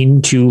it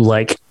into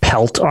like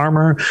pelt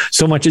armor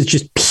so much as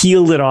just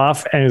peeled it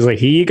off and is like,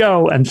 here you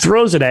go, and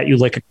throws it at you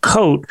like a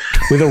coat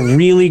with a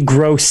really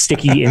gross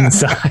sticky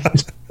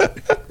inside.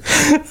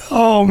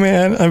 Oh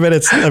man, I bet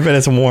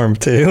it's warm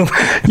too.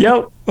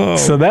 Yep. Oh,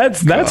 so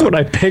that's what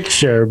I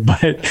picture,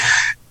 but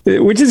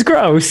which is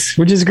gross.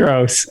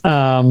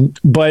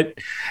 But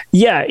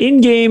yeah, in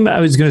game,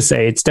 I was going to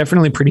say it's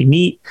definitely pretty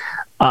neat.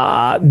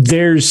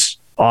 There's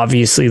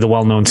obviously the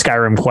well-known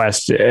Skyrim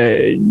quest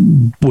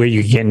where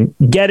you can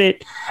get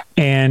it.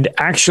 And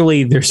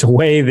actually, there's a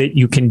way that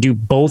you can do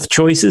both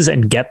choices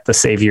and get the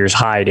Savior's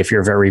Hide if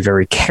you're very,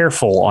 very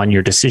careful on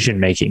your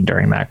decision-making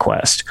during that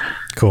quest.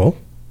 Cool.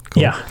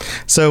 Yeah.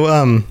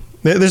 So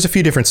there's a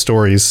few different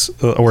stories,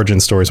 origin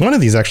stories. One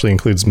of these actually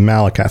includes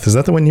Malakath. Is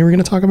that the one you were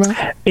going to talk about?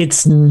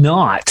 It's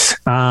not.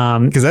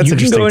 Because that's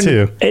interesting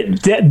too.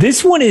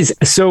 This one is...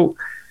 So...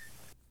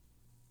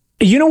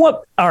 You know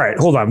what? All right,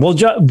 hold on.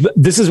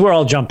 This is where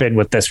I'll jump in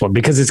with this one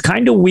because it's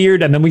kind of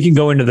weird. And then we can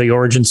go into the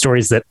origin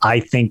stories that I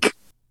think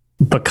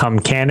become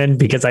canon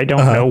because I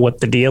don't know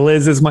what the deal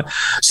is as much.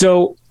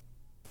 So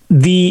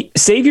the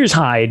Savior's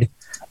Hide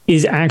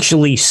is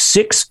actually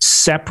 6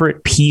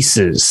 separate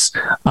pieces,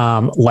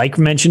 like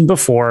mentioned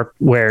before,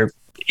 where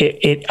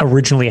it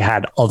originally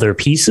had other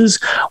pieces.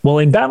 Well,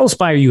 in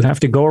Battlespire, you have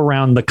to go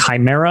around the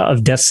Chimera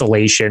of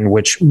Desolation,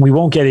 which we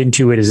won't get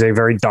into. It is a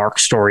very dark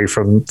story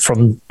from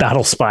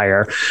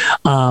Battlespire.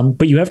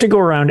 But you have to go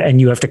around and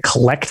you have to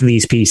collect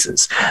these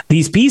pieces.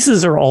 These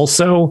pieces are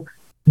also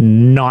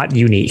not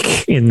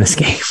unique in this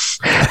game.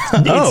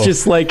 It's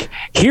just like,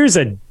 here's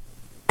a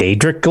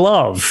Daedric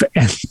glove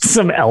and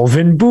some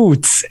elven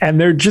boots, and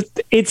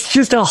it's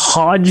just a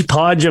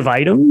hodgepodge of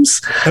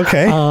items.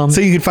 Okay.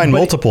 So you can find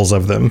multiples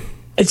of them.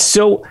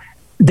 So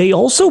they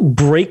also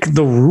break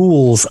the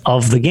rules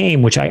of the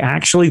game, which I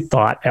actually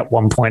thought at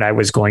one point I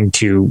was going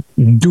to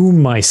doom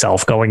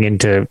myself going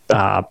into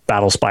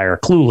Battlespire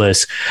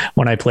clueless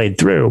when I played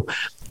through.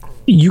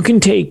 You can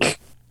take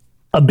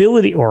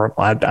ability, or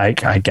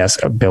I guess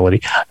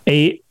ability,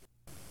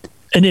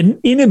 an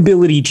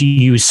inability to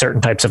use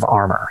certain types of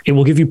armor. It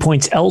will give you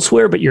points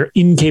elsewhere, but you're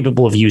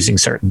incapable of using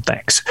certain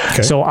things.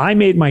 Okay. So I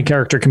made my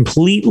character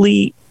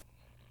completely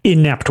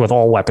inept with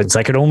all weapons.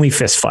 I could only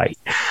fist fight.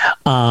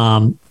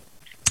 And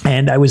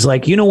I was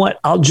like, you know what?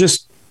 I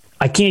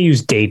can't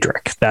use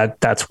Daedric.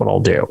 That's what I'll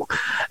do.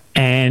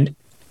 And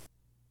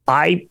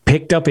I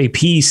picked up a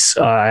piece,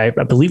 I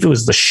believe it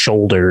was the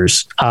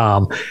shoulders.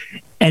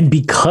 And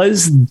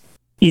because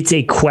it's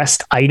a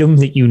quest item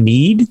that you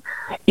need,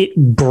 it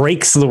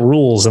breaks the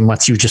rules and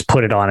lets you just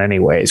put it on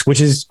anyways, which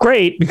is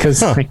great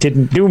because I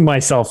didn't doom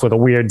myself with a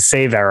weird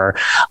save error.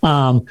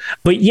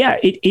 But yeah,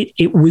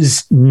 it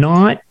was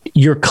not,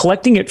 you're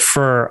collecting it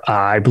for,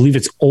 I believe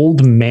it's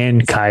Old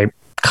Man Chimer.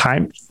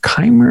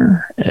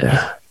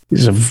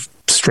 Is a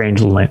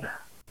strange little name.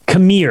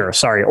 Khmer,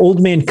 sorry. Old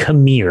Man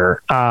Khmer.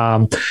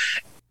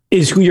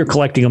 Is who you're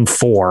collecting them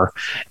for.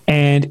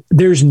 And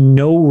there's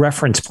no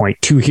reference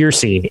point to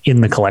Hircine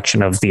in the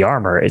collection of the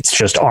armor. It's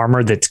just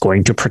armor that's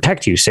going to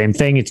protect you. Same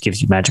thing. It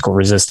gives you magical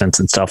resistance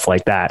and stuff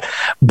like that.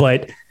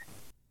 But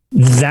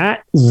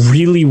that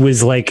really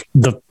was like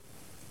the,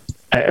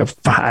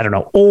 I don't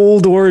know,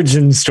 old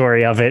origin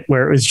story of it,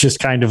 where it was just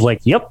kind of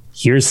like, yep,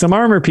 here's some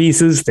armor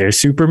pieces. They're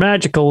super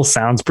magical.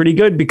 Sounds pretty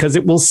good because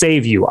it will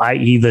save you,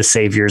 i.e. the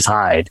Savior's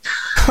Hide.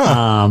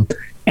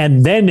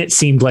 And then it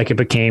seemed like it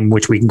became,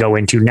 which we can go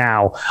into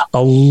now,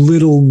 a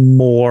little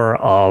more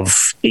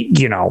of,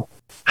 you know,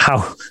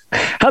 how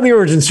the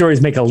origin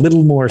stories make a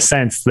little more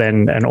sense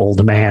than an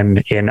old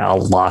man in a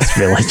lost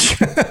village.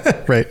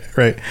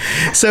 Right.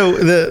 So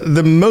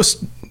the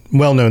most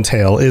well-known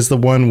tale is the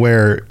one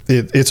where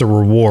it's a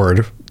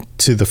reward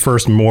to the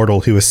first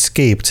mortal who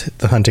escaped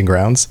the hunting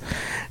grounds.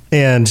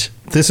 And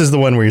this is the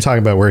one where you're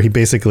talking about where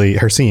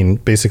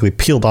Hircine basically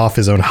peeled off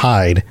his own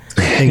hide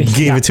and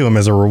gave it to him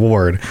as a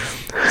reward.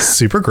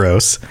 Super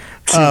gross.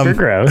 Super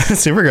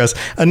gross.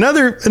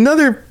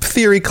 Another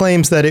theory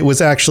claims that it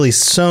was actually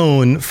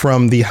sewn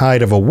from the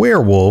hide of a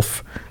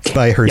werewolf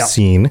by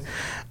Hircine.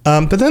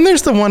 But then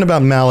there's the one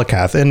about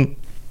Malakath. And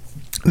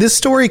this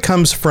story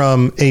comes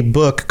from a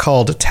book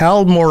called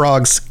Tal.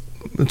 We're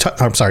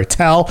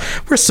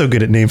so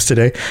good at names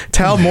today.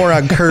 Tal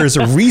Morag Kerr's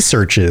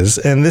Researches.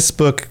 And this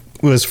book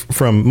was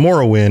from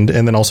Morrowind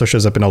and then also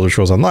shows up in Elder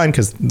Scrolls Online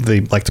because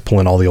they like to pull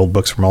in all the old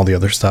books from all the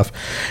other stuff.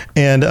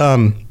 And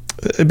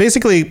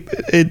basically,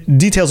 it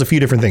details a few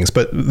different things,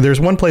 but there's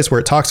one place where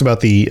it talks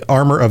about the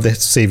armor of the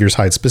Savior's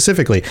Hide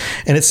specifically.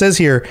 And it says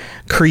here,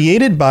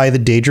 created by the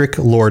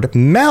Daedric Lord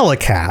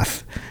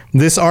Malakath,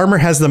 this armor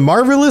has the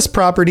marvelous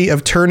property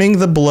of turning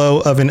the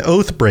blow of an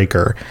oath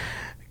breaker.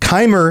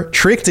 Chimer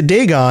tricked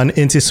Dagon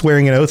into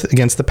swearing an oath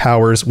against the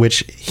powers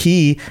which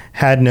he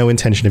had no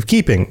intention of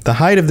keeping. The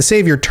hide of the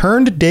Savior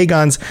turned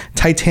Dagon's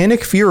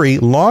titanic fury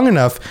long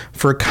enough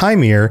for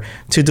Chimer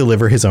to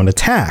deliver his own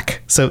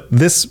attack. So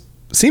this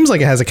seems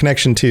like it has a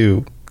connection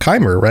to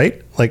Chimer,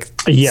 right? Like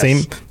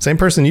yes. same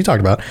person you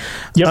talked about.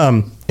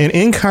 Yep. An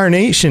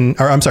incantation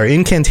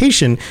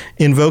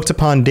invoked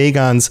upon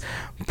Dagon's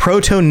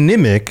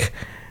protonymic.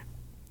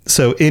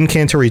 So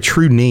incantatory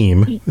true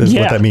name is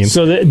what that means.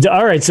 So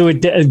all right. So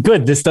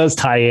good. This does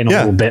tie in a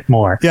little bit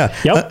more. Yeah.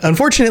 Yep.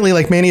 Unfortunately,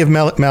 like many of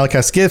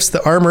Malakath's gifts,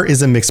 the armor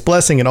is a mixed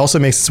blessing. It also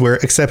makes its wearer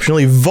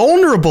exceptionally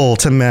vulnerable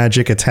to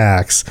magic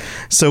attacks.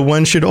 So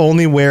one should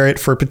only wear it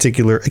for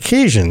particular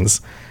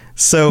occasions.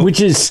 So which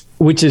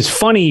is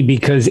funny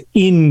because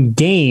in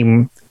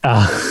game,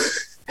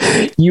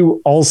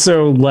 you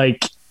also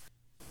like,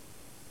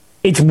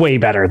 it's way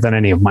better than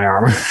any of my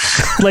armor.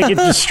 Like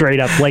it's just straight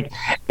up like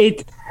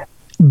it.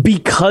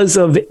 Because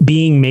of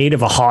being made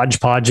of a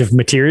hodgepodge of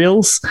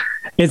materials,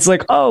 it's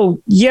like,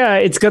 oh yeah,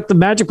 it's got the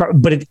magic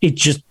part, but it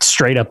just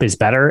straight up is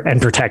better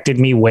and protected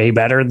me way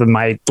better than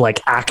my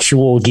like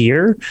actual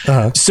gear.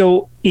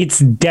 So its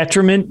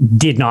detriment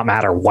did not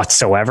matter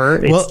whatsoever.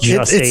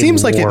 It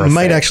seems like it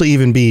might actually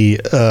even be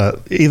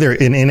either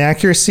an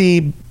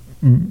inaccuracy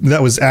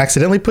that was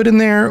accidentally put in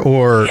there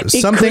or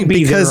something,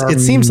 because it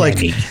seems like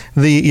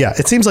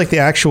the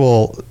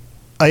actual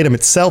item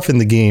itself in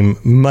the game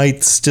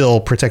might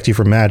still protect you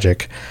from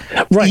magic,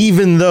 right?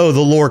 Even though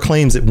the lore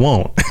claims it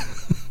won't.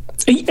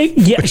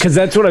 Yeah, because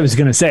that's what I was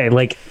going to say.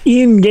 Like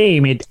in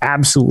game, it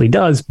absolutely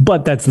does,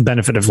 but that's the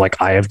benefit of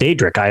like I have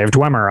Daedric, I have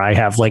Dwemer, I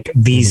have like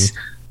these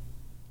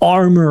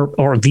armor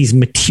or these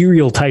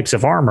material types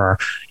of armor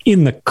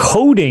in the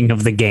coding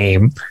of the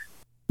game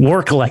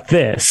work like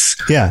this.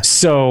 Yeah.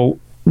 So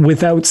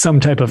without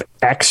some type of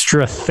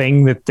extra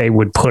thing that they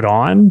would put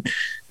on,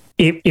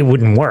 it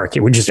wouldn't work.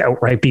 It would just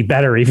outright be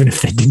better, even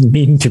if they didn't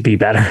mean to be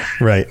better.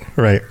 Right.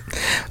 All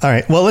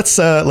right. Well, let's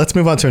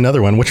move on to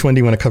another one. Which one do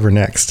you want to cover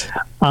next?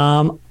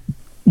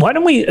 Why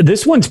don't we?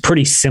 This one's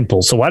pretty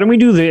simple. So why don't we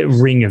do the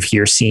Ring of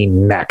Hircine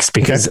next?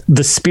 Because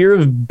the Spear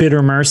of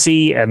Bitter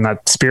Mercy and the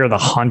Spear of the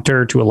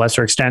Hunter, to a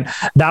lesser extent,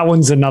 that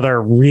one's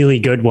another really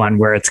good one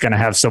where it's going to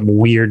have some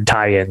weird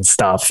tie-in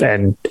stuff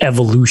and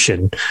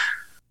evolution.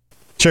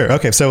 Sure.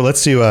 Okay. So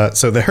let's do,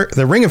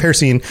 the Ring of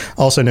Hircine,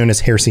 also known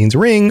as Hircine's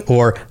Ring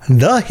or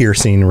the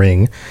Hircine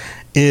Ring,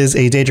 is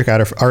a Daedric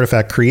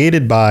artifact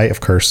created by,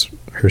 of course,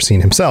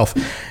 Hircine himself.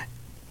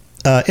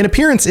 In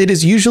appearance, it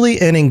is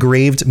usually an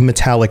engraved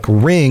metallic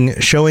ring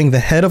showing the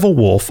head of a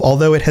wolf,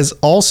 although it has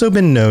also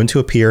been known to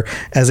appear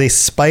as a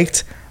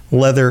spiked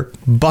leather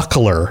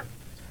buckler.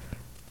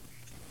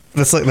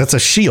 That's a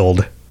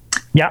shield.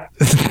 Yeah.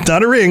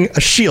 Not a ring, a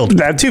shield.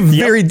 Two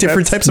very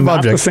different types of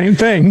objects. Not the same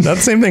thing. Not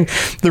the same thing.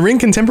 The ring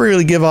can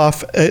temporarily give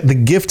off the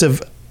gift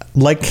of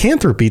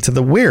lycanthropy to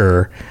the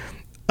wearer.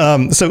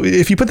 So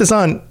if you put this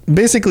on,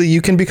 basically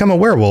you can become a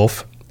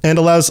werewolf, and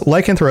allows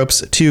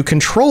lycanthropes to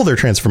control their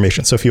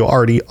transformation. So if you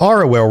already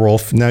are a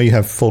werewolf, now you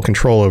have full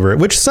control over it,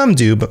 which some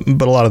do, but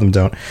a lot of them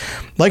don't.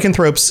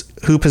 Lycanthropes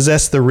who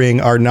possess the ring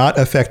are not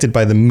affected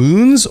by the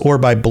moons or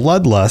by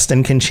bloodlust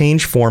and can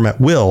change form at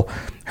will.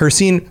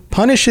 Hircine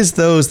punishes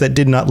those that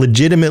did not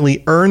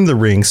legitimately earn the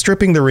ring,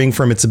 stripping the ring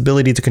from its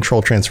ability to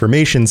control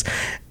transformations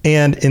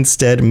and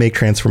instead make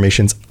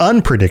transformations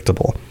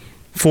unpredictable.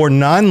 For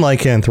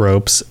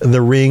non-lycanthropes,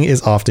 the ring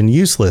is often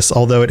useless,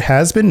 although it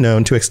has been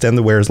known to extend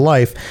the wearer's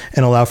life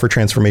and allow for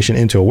transformation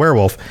into a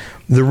werewolf.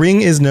 The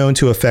ring is known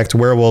to affect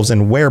werewolves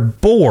and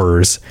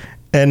wereboars,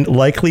 and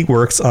likely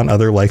works on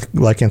other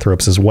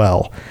lycanthropes as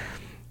well.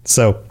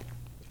 So,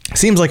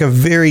 seems like a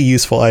very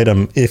useful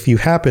item if you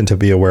happen to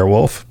be a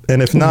werewolf,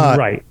 and if not,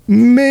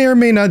 may or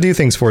may not do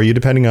things for you,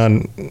 depending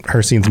on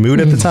Hircine's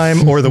mood at the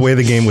time or the way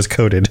the game was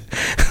coded.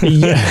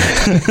 Yeah.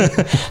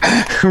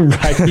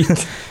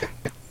 Right.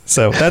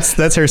 So that's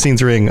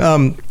Hircine's ring.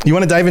 You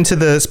want to dive into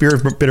the Spear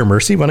of Bitter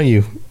Mercy? Why don't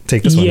you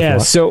take this one? Yeah.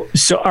 So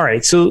all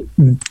right. So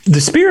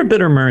the Spear of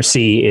Bitter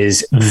Mercy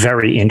is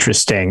very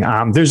interesting.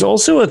 There's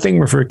also a thing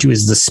referred to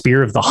as the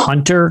Spear of the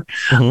Hunter,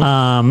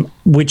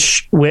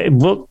 which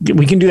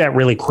we can do that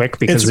really quick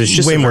because it's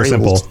just way more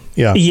simple.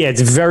 Yeah,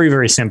 it's very,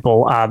 very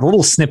simple. The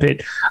little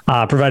snippet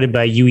provided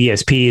by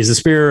UESP is the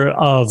Spear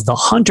of the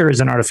Hunter is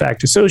an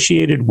artifact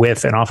associated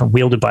with and often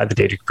wielded by the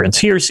Daedric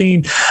Prince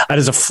Hircine. It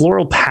is a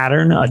floral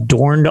pattern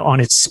adorned on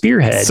its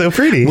spearhead. So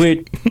pretty.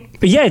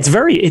 It's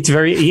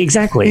very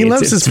exactly. He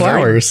loves his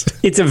flowers.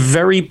 It's a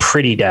very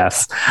pretty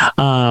death,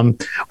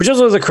 which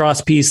also has a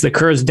cross piece that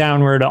curves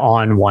downward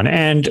on one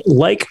end,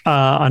 like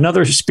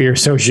another spear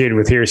associated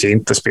with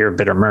Hircine, the Spear of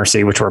Bitter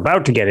Mercy, which we're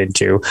about to get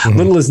into.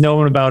 Little is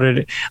known about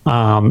it.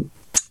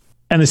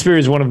 And the spear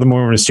is one of the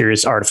more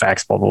mysterious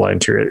artifacts, blah, blah, blah,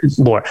 interior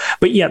lore.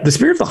 But yeah, the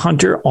Spear of the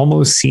Hunter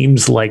almost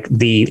seems like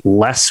the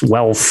less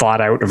well thought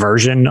out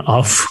version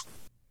of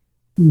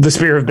the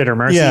Spear of Bitter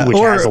Mercy, which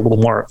has a little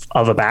more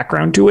of a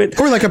background to it.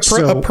 Or like a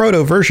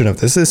proto version of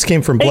this. This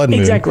came from Blood Moon.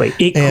 Exactly.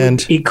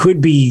 It could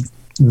be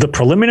the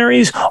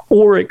preliminaries,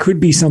 or it could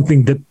be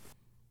something that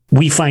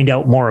we find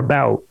out more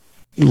about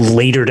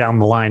later down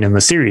the line in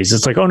the series.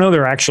 It's like, oh no,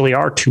 there actually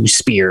are two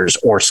spears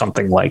or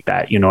something like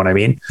that. You know what I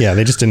mean? Yeah,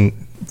 they just didn't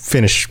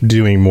finish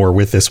doing more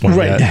with this one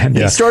yet.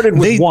 They started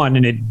with one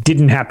and it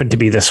didn't happen to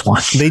be this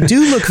one. They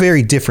do look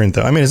very different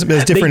though. I mean, as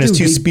different as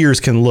two spears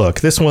can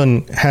look. This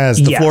one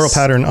has the floral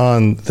pattern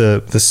on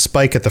the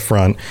spike at the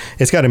front.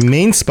 It's got a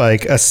main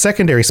spike, a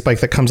secondary spike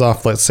that comes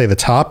off, let's say, the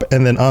top,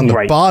 and then on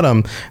the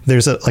bottom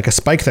there's a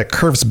spike that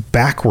curves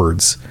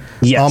backwards.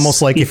 Yes,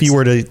 almost like if you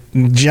were to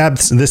jab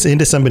this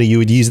into somebody, you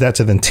would use that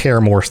to then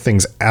tear more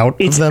things out of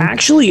them. It's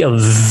actually a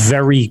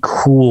very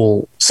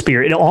cool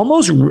spear. It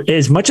almost,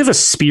 as much of a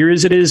spear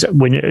as it is,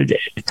 when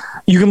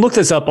you can look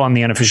this up on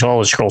the unofficial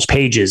Elder Scrolls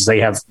pages, they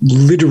have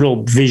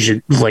literal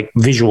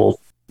visual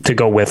to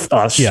go with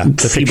us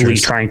feebly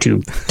trying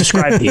to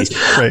describe these.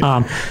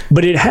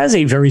 But it has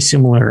a very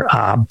similar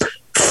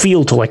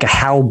feel to like a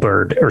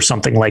halberd or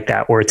something like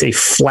that, where it's a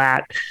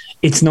flat.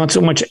 It's not so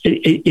much.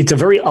 It's a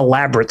very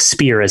elaborate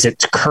spear as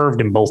it's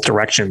curved in both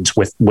directions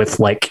with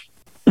like,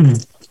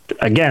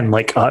 again,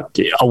 like a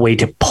way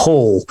to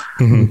pull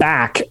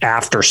back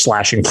after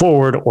slashing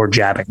forward or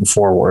jabbing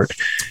forward.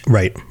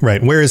 Right.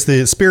 Whereas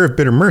the Spear of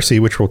Bitter Mercy,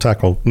 which we'll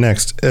tackle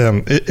next,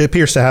 it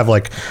appears to have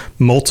like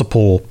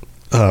multiple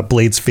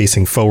blades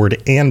facing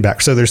forward and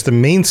back. So there's the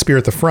main spear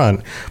at the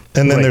front,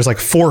 and then there's like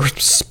four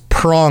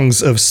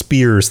prongs of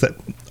spears that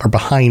are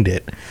behind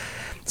it.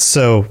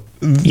 So.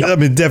 I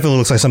mean, it definitely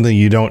looks like something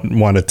you don't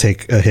want to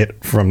take a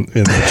hit from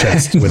in the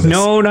chest with.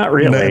 No, not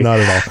really. No, not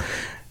at all.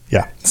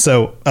 Yeah.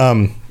 So,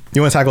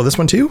 you want to tackle this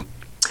one too?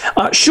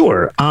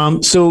 Sure.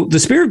 So the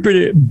Spear of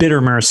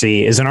Bitter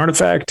Mercy is an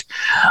artifact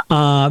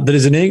that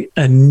is an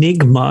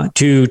enigma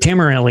to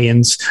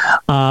Tamaraelians,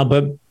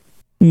 but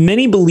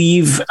many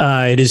believe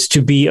it is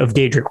to be of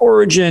Daedric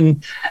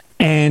origin.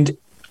 And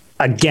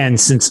again,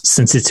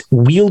 since it's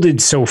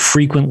wielded so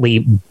frequently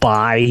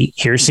by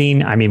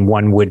Hircine, I mean,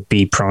 one would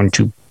be prone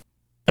to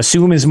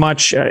assume as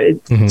much.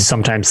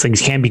 Sometimes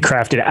things can be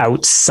crafted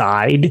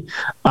outside.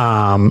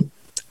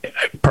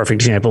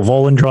 Perfect example,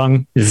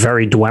 Volendrung is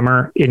very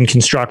Dwemer in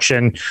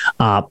construction,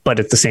 but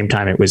at the same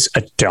time, it was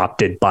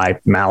adopted by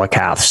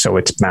Malakath, so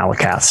it's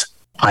Malakath's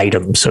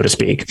item, so to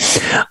speak.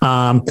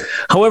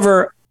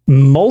 However,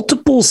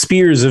 multiple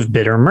spears of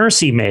Bitter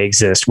Mercy may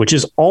exist, which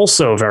is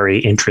also very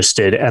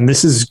interesting, and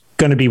this is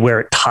going to be where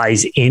it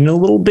ties in a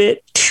little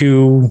bit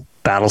to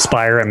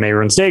Battlespire and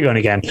Mehrunes Dagon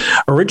again.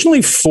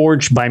 Originally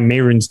forged by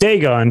Mehrunes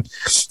Dagon,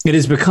 it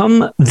has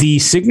become the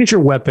signature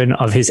weapon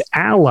of his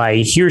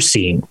ally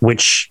Hircine,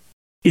 which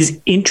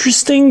is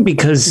interesting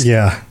because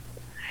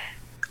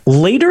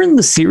later in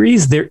the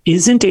series, there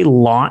isn't a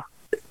lot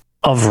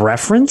of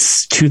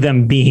reference to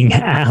them being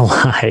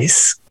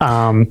allies.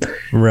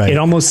 It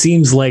almost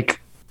seems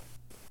like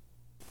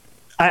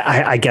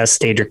I guess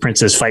Daedric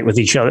princes fight with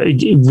each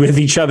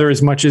other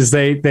as much as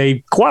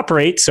they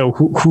cooperate. So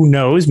who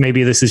knows?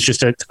 Maybe this is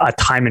just a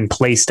time and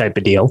place type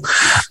of deal.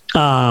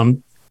 What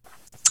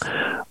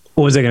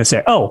was I going to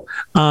say?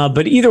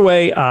 But either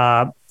way,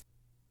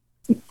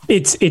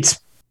 it's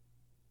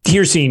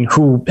Hircine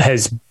who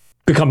has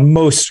become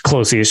most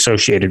closely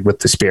associated with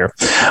the spear.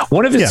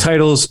 One of his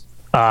titles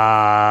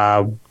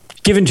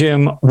given to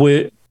him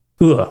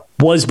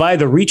was by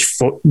the Reach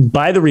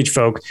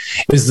folk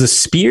is the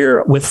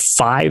spear with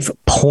 5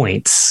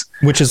 points,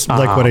 which is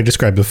like what I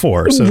described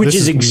before. So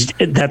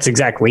that's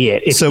exactly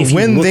it. If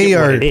when they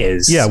are,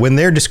 when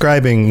they're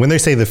describing, when they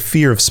say the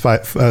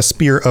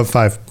spear of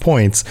 5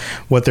 points,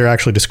 what they're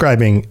actually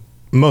describing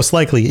most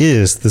likely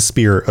is the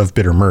spear of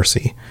bitter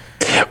mercy.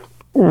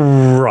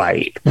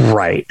 Right.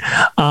 There's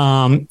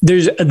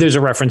a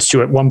reference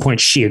to at one point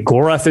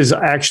Sheogorath is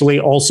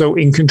actually also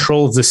in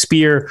control of the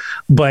spear,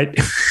 but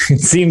it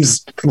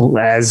seems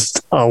as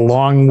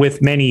along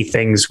with many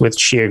things with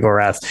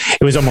Sheogorath,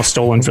 it was almost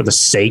stolen for the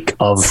sake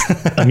of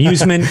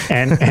amusement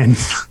and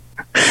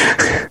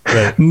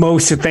right.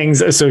 Most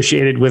things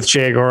associated with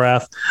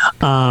Sheogorath.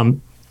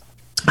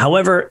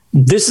 However,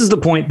 this is the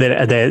point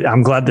that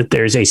I'm glad that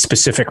there's a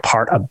specific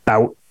part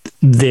about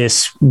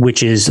this,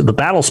 which is the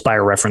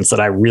Battlespire reference that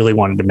I really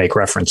wanted to make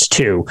reference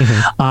to.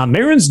 Mm-hmm.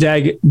 Mehrunes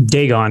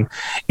Dagon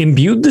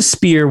imbued the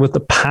spear with the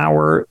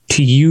power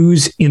to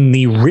use in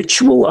the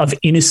Ritual of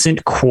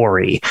Innocent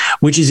Quarry,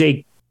 which is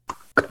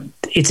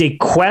it's a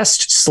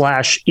quest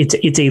 /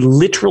 it's a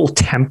literal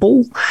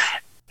temple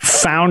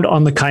found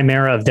on the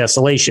Chimera of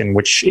Desolation,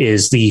 which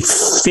is the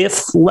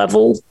 5th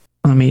level.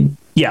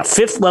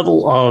 5th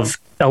level of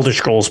Elder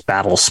Scrolls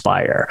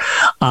Battlespire.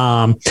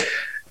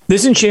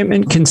 This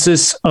enchantment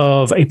consists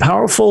of a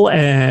powerful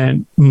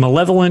and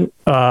malevolent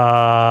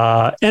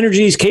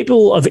energies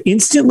capable of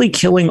instantly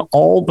killing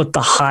all but the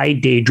high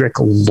Daedric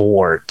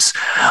lords.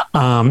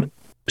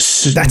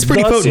 That's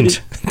pretty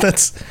potent.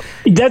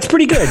 That's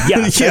pretty good.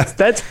 Yeah, yeah.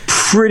 That's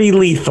pretty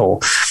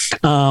lethal.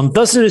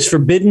 Thus, it is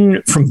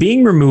forbidden from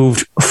being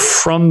removed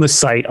from the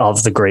site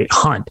of the Great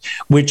Hunt,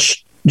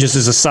 which, just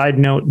as a side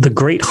note, the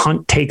Great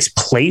Hunt takes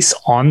place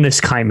on this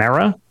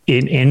Chimera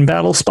in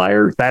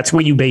Battlespire. That's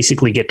what you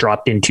basically get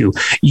dropped into.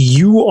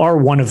 You are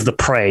one of the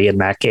prey in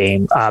that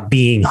game,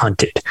 being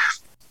hunted.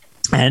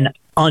 And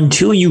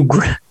until you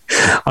grab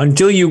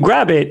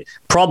it,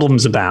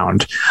 problems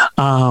abound.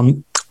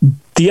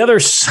 The other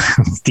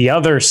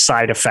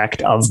side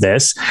effect of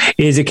this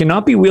is it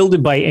cannot be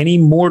wielded by any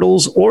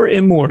mortals or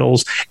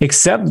immortals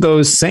except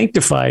those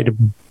sanctified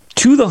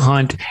to the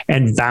hunt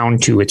and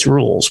bound to its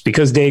rules,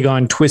 because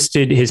Dagon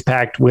twisted his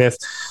pact with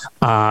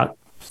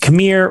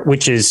Khmer,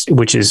 which is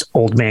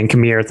Old Man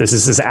Khmer. This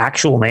is his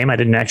actual name. I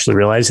didn't actually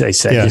realize I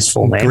said his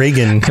full name.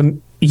 Gragan.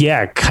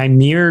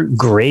 Khmer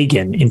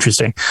Gragan.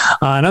 Interesting.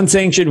 An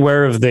unsanctioned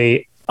wearer of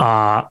the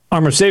armor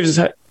of Savior's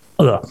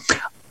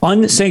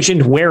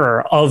unsanctioned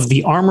wearer of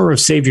the armor of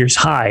Savior's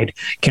hide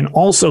can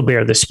also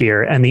bear the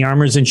spear, and the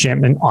armor's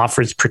enchantment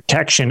offers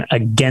protection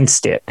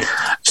against it.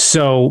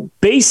 So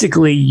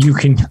basically, you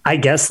can, I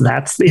guess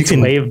that's its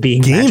way of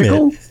being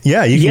magical. It.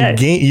 Yeah, you can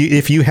gain.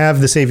 If you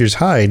have the Savior's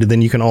hide,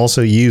 then you can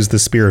also use the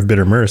Spear of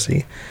Bitter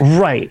Mercy.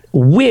 Right,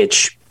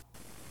 which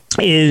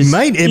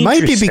might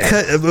be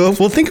because,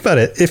 well, think about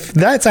it. If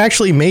that's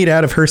actually made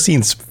out of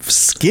Hircine's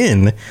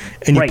skin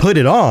and you put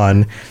it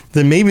on,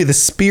 then maybe the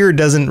spear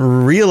doesn't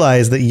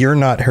realize that you're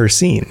not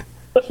Hircine.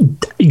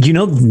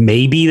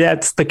 Maybe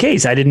that's the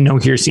case. I didn't know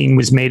Hircine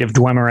was made of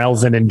Dwemer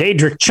Elven and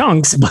Daedric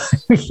chunks, but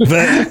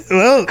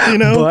who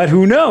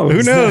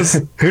knows?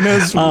 Who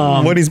knows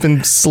what he's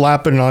been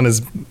slapping on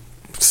his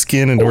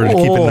skin in order to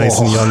keep it nice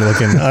and young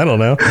looking? I don't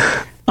know.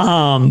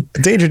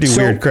 Daedric do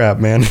weird crap,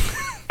 man.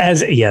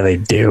 They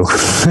do.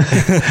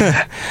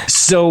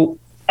 So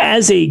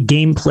as a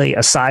gameplay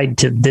aside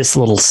to this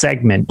little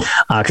segment,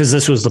 because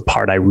this was the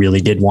part I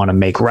really did want to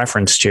make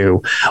reference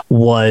to,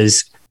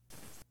 was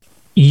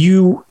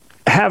you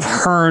have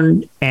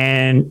Hearn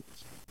and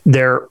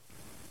they're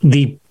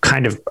the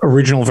kind of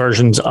original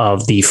versions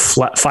of the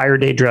Fire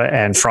Daedra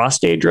and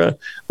Frost Daedra,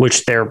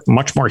 which they're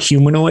much more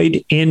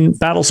humanoid in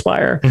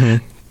Battlespire.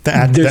 Mm-hmm.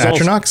 The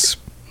Atronachs?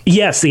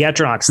 Yes, the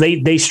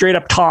Atronachs. They straight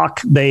up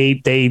talk.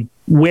 They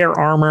wear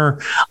armor.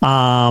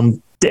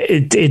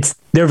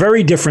 They're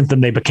very different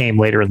than they became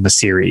later in the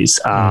series.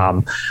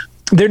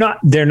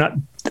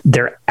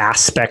 They're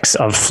aspects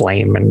of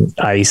flame and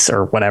ice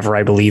or whatever,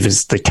 I believe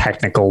is the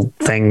technical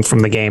thing from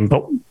the game,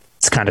 but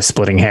it's kind of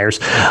splitting hairs.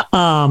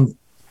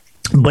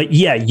 But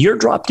yeah, you're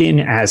dropped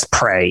in as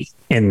prey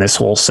in this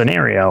whole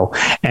scenario.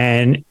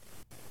 And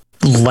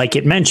like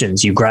it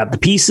mentions, you grab the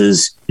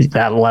pieces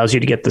that allows you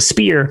to get the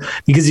spear,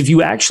 because if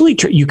you actually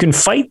you can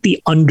fight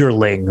the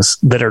underlings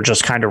that are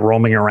just kind of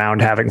roaming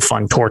around having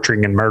fun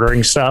torturing and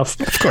murdering stuff,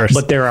 of course,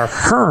 but there are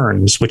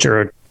Hearns, which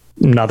are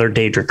another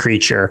Daedric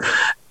creature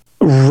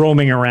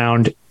roaming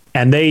around,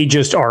 and they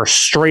just are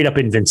straight up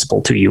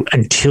invincible to you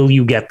until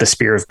you get the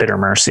Spear of Bitter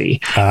Mercy.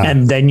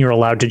 And then you're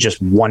allowed to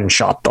just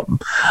one-shot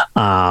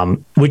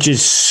them, which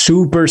is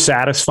super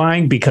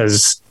satisfying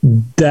because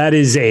that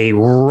is a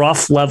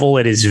rough level.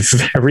 It is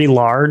very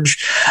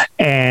large.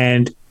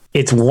 And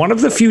it's one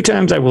of the few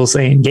times I will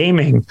say in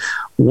gaming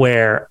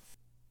where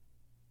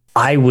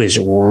I was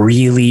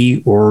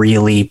really,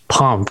 really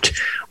pumped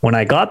when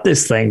I got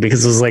this thing,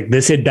 because it was like,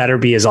 this had better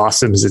be as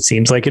awesome as it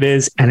seems like it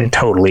is. And it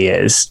totally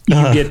is. You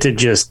get to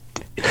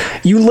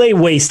you lay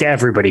waste to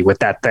everybody with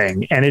that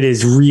thing. And it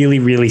is really,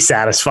 really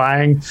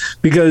satisfying,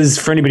 because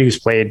for anybody who's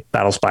played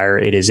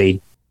Battlespire, it is a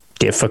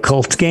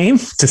difficult game,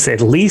 to say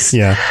the least.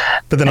 Yeah.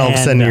 But then all of a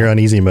sudden you're on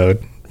easy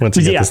mode once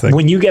you get this thing.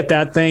 When you get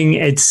that thing,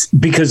 it's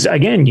because,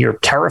 again, you're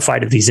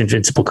terrified of these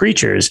invincible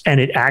creatures, and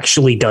it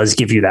actually does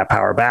give you that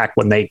power back.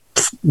 When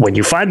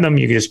you find them,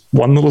 you just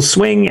one little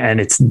swing and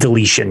it's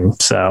deletion.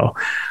 So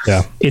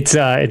yeah, it's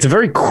a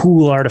very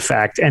cool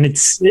artifact, and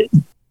it's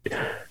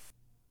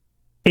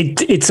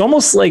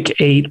almost like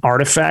an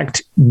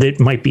artifact that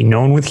might be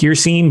known with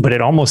Hircine, but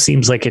it almost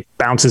seems like it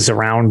bounces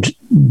around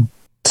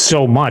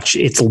so much.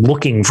 It's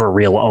looking for a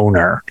real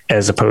owner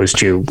as opposed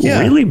to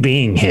really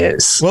being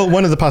his. Well,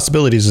 one of the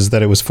possibilities is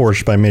that it was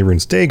forged by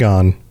Mehrunes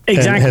Dagon and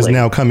has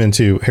now come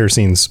into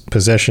Hircine's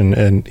possession,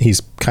 and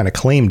he's kind of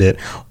claimed it.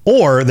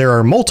 Or there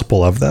are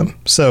multiple of them.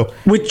 So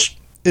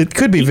it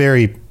could be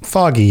very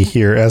foggy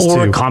here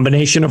or a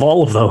combination of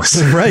all of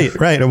those. Right.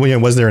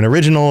 Was there an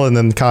original and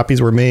then copies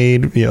were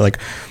made?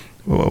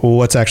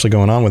 What's actually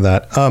going on with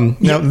that?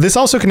 Now, this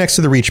also connects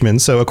to the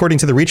Reachman. So according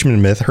to the Reachman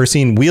myth,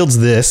 Hircine wields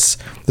the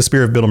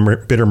Spear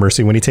of Bitter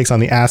Mercy, when he takes on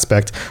the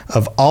aspect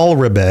of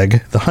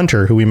Alrebeg, the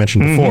hunter, who we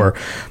mentioned before.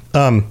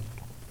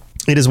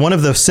 It is one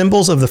of the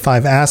symbols of the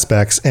 5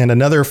 aspects, and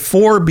another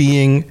 4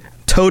 being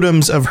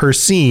totems of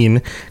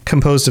Hircine,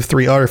 composed of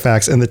 3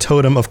 artifacts, and the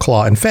totem of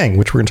Claw and Fang,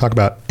 which we're going to talk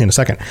about in a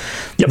second.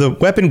 Yep. The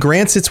weapon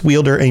grants its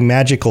wielder a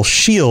magical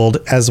shield,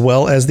 as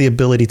well as the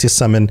ability to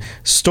summon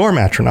Storm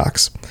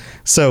Atronachs.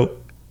 So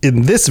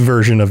in this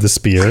version of the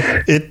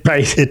spear,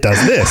 it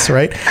does this,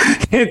 right?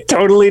 It's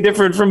totally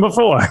different from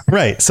before.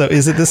 Right. So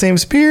is it the same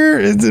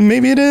spear?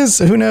 Maybe it is.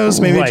 Who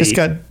knows? Maybe it just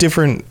got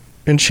different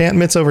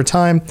enchantments over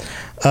time.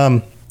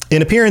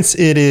 In appearance,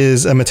 it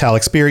is a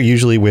metallic spear,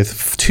 usually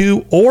with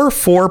 2 or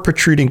 4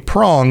 protruding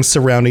prongs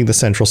surrounding the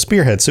central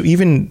spearhead. So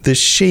even the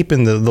shape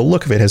and the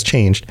look of it has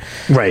changed.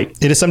 Right.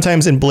 It is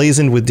sometimes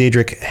emblazoned with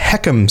Daedric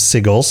Hecam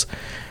sigils,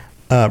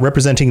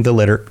 representing the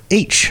letter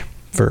H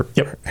for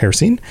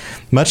Hircine.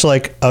 Much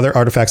like other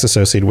artifacts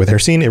associated with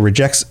Hircine, it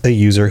rejects a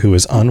user who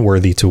is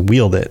unworthy to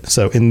wield it.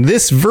 So in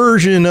this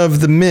version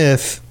of the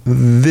myth,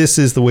 this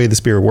is the way the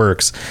spear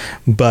works.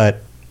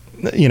 But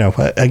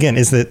again,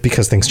 is that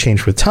because things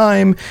changed with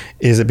time?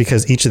 Is it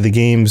because each of the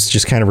games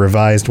just kind of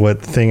revised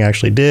what the thing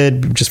actually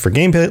did just for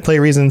gameplay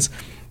reasons?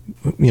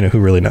 Who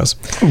really knows?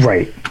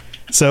 Right.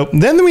 So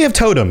then we have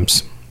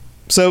totems.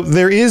 So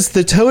there is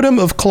the totem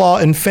of Claw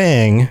and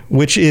Fang,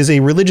 which is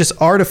a religious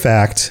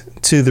artifact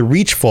to the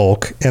Reach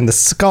folk and the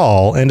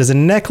Skull, and is a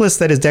necklace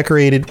that is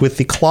decorated with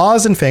the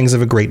claws and fangs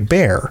of a great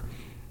bear.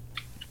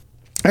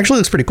 Actually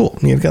looks pretty cool.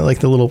 You've got next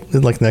to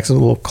the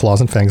little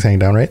claws and fangs hanging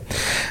down, right?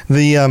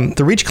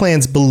 The Reach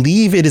clans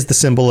believe it is the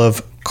symbol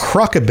of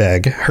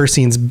Crocabeg,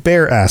 Hircine's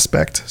bear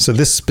aspect. So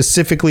this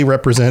specifically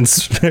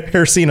represents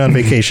Hircine on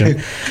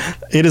vacation.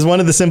 It is one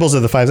of the symbols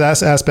of the 5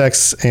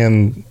 aspects,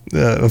 and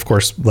of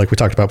course, like we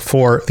talked about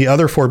before, the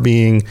other 4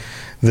 being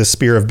the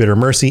Spear of Bitter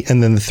Mercy,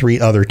 and then the 3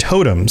 other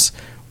totems,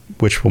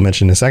 which we'll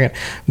mention in a second.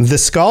 The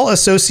Skull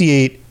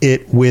associate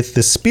it with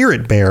the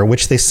Spirit Bear,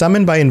 which they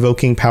summon by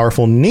invoking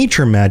powerful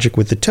nature magic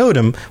with the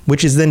totem,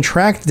 which is then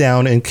tracked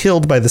down and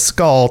killed by the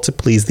Skull to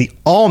please the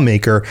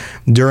Allmaker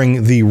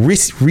during the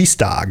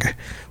Ristag,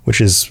 which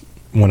is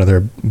one of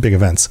their big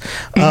events.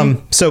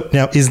 So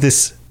now, is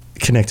this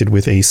connected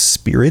with a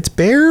Spirit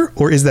Bear,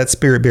 or is that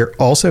Spirit Bear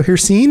also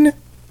Hircine?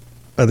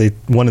 Are they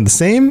one and the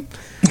same?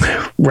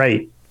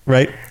 Right.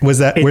 Was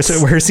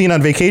Hircine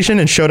on vacation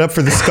and showed up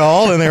for the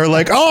Skull, and they were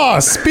like, "Oh,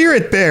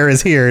 Spirit Bear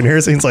is here," and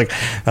Hircine's like,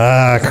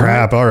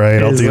 crap. All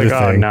right, I'll do the thing.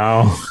 Oh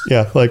no.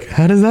 Yeah.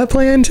 How does that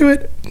play into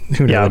it?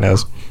 Who really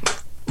knows?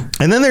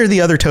 And then there are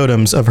the other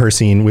totems of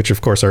Hircine, which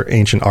of course are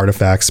ancient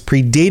artifacts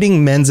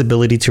predating men's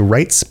ability to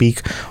write,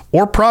 speak,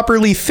 or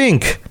properly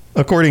think.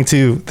 According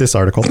to this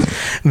article,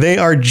 they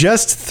are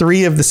just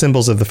 3 of the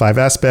symbols of the 5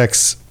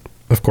 aspects.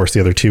 Of course, the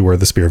other 2 were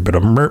the Spear of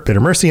Bitter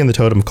Mercy and the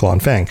Totem of Claw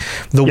and Fang.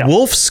 The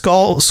Wolf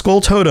Skull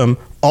Totem,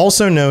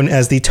 also known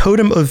as the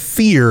Totem of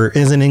Fear,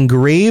 is an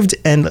engraved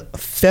and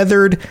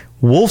feathered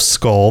wolf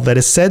skull that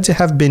is said to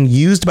have been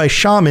used by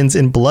shamans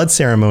in blood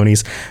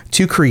ceremonies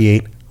to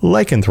create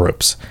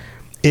lycanthropes.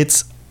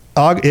 It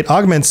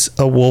augments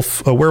a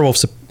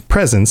werewolf's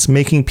presence,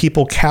 making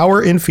people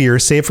cower in fear,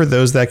 save for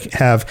those that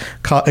have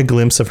caught a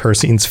glimpse of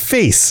Hircine's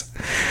face.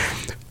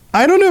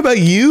 I don't know about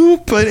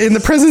you, but in the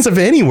presence of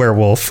any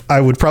werewolf,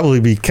 I would probably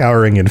be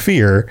cowering in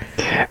fear.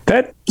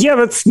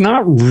 That's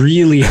not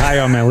really high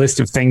on my list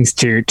of things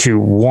to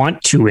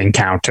want to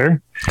encounter.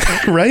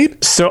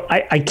 Right? So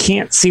I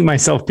can't see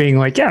myself being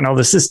like,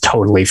 this is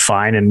totally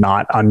fine and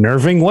not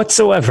unnerving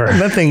whatsoever.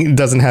 That thing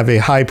doesn't have a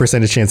high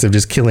percentage chance of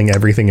just killing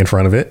everything in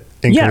front of it,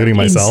 including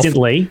myself.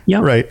 Instantly. Yeah.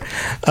 Right.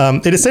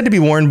 It is said to be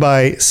worn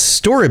by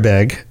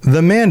Storibeg,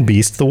 the man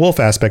beast, the wolf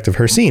aspect of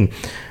Hircine,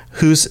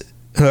 whom,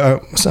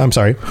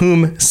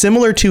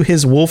 similar to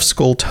his wolf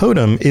skull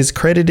totem, is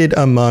credited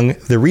among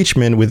the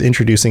Reachmen with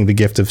introducing the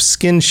gift of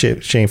skin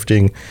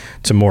shifting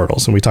to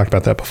mortals. And we talked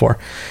about that before.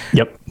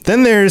 Yep.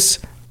 Then there's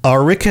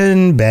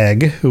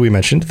Arikenbeg, who we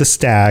mentioned, the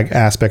stag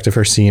aspect of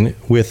Hircine,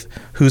 with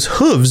whose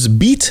hooves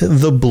beat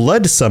the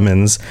blood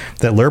summons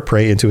that lure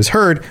prey into his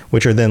herd,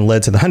 which are then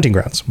led to the hunting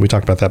grounds. We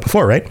talked about that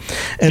before, right?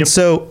 And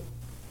so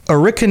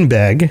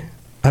Urikenbeg.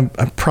 I'm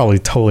probably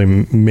totally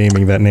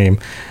maiming that name.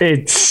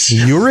 It's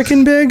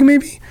Urikenbeg,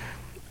 maybe.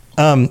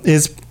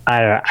 Is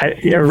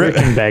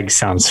Urikenbeg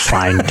sounds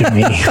fine to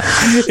me.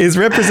 Is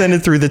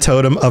represented through the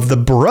totem of the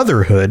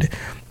Brotherhood,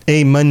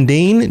 a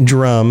mundane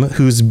drum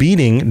whose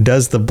beating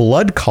does the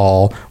blood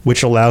call,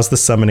 which allows the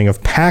summoning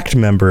of pact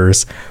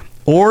members,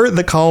 or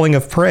the calling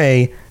of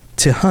prey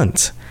to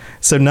hunt.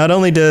 So not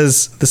only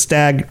does the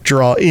stag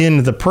draw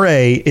in the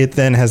prey, it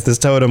then has this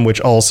totem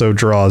which also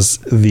draws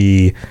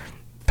the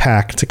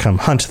pack to come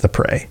hunt the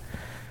prey.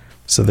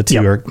 So the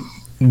two are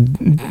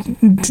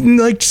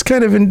like just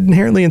kind of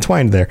inherently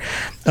entwined there.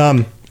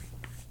 Then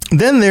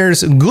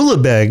there's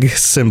Gulabeg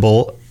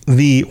symbol,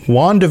 the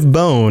wand of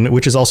bone,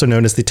 which is also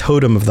known as the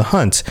totem of the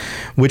hunt,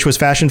 which was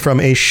fashioned from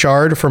a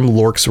shard from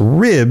Lork's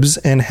ribs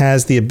and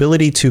has the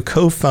ability to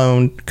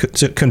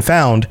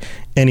confound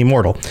any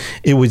mortal.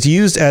 It was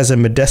used as a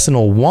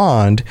medicinal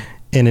wand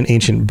in an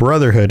ancient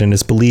brotherhood and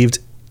is believed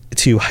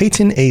to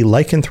heighten a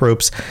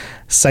lycanthrope's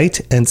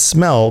sight and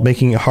smell,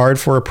 making it hard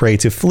for a prey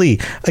to flee.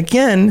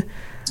 Again,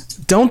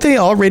 don't they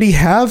already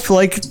have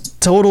like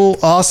total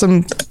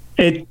awesome...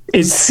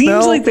 It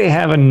seems like they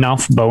have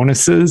enough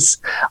bonuses,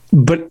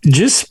 but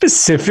just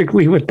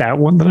specifically with that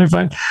one that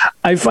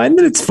I find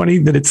that it's funny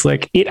that it's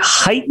like it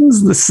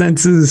heightens the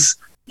senses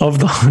of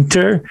the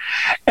hunter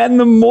and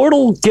the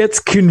mortal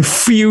gets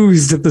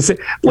confused at the same.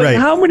 Like right.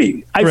 How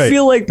many? I right.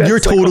 feel like that's you're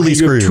totally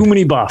screwed. You have too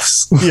many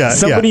buffs. Yeah,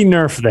 somebody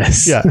nerf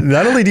this. Yeah.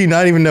 Not only do you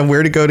not even know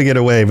where to go to get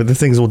away, but the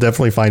things will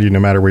definitely find you no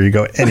matter where you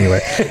go anyway.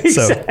 Exactly.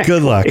 So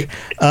good luck.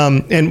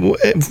 And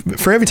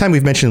for every time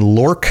we've mentioned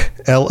Lork,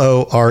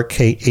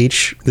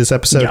 Lorkh, this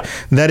episode,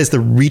 that is the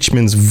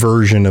Reachman's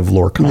version of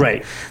Lorkhan.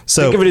 Right.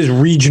 So think of it as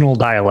regional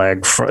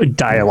dialogue for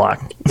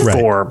Lorkhan.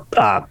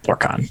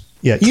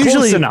 Yeah,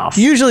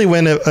 usually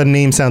when a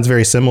name sounds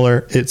very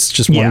similar, it's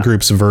just one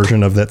group's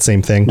version of that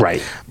same thing.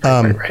 Right.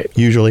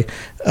 Usually.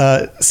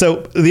 So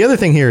the other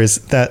thing here is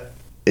that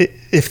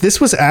if this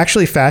was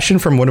actually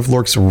fashioned from one of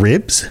Lork's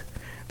ribs,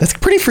 that's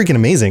pretty freaking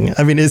amazing.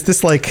 I mean, is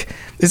this like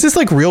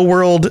real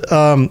world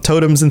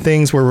totems and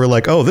things where we're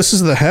like, oh, this is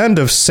the hand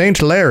of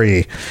Saint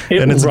Larry,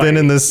 and it's been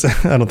in this.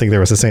 I don't think there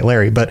was a Saint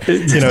Larry, but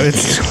it's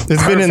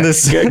been in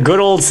this good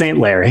old Saint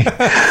Larry.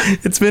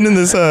 It's been in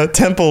this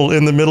temple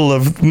in the middle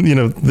of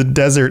the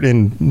desert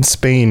in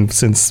Spain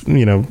since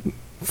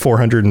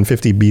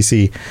 450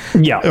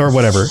 BC, or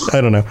whatever.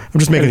 I don't know. I'm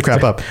just making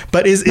crap up.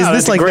 But is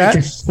this like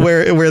that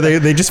where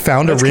they just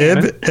found a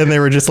rib and they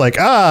were just like,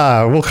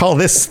 we'll call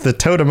this the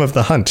totem of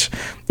the hunt?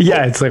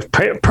 Yeah, it's like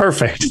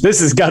perfect. This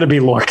has got to be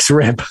Lork's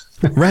rib.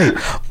 Right.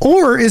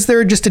 Or is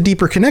there just a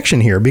deeper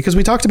connection here? Because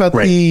we talked about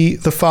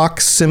the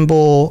fox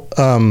symbol,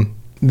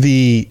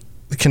 the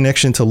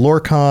connection to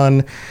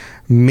Lorkhan,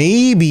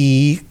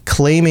 maybe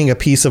claiming a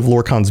piece of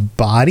Lorkhan's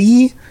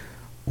body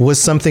was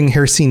something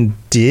Hircine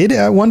did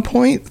at one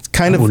point.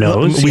 Kind of. Who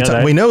knows?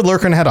 We know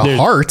Lorkhan had a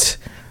heart.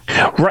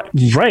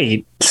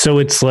 Right. So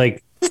it's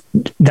like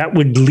that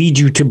would lead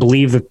you to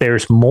believe that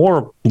there's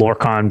more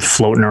Lorkhan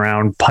floating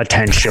around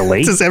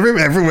potentially.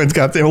 Everyone's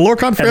got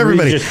Lorkhan for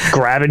everybody. Just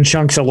grabbing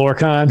chunks of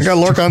Lorkhan. I got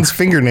Lorkhan's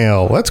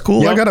fingernail. That's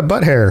cool. Yep. I got a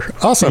butt hair.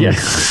 Awesome. Yeah.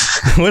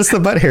 What's the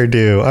butt hair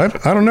do? I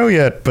don't know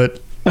yet,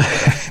 but.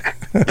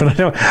 But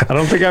I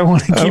don't think I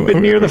want to keep it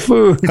near the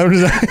food. I'm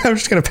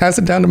just going to pass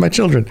it down to my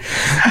children.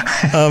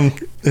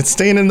 It's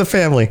staying in the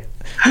family.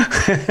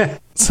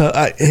 So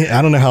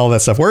I don't know how all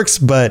that stuff works,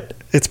 but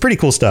it's pretty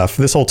cool stuff.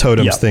 This whole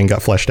totems thing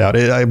got fleshed out.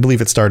 I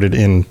believe it started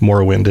in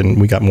Morrowind, and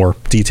we got more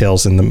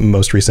details in the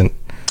most recent.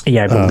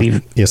 Yeah, I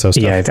believe ESO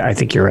stuff. Yeah, I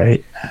think you're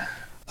right.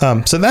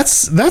 So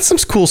that's some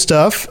cool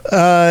stuff.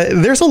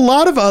 There's a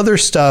lot of other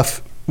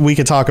stuff we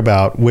could talk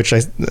about, which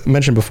I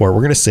mentioned before.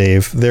 We're going to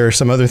save. There are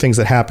some other things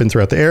that happen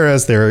throughout the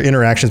eras. There are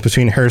interactions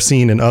between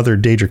Hircine and other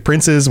Daedric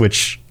princes,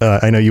 which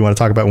I know you want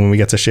to talk about when we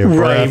get to Sheogorath.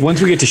 Right. Once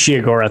we get to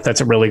Sheogorath,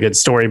 that's a really good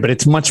story, but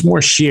it's much more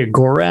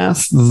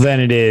Sheogorath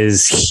than it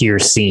is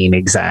Hircine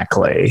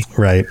exactly.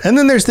 Right. And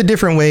then there's the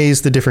different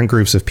ways the different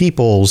groups of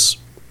peoples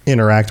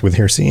interact with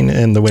Hircine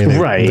and the way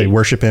they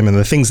worship him and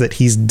the things that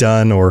he's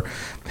done or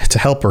to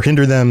help or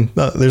hinder them.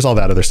 There's all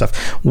that other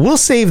stuff. We'll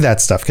save that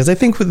stuff because I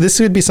think this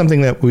would be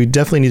something that we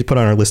definitely need to put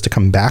on our list to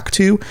come back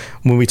to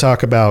when we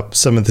talk about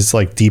some of this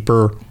like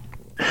deeper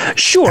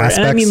aspects.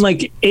 And I mean,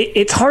 like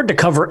it's hard to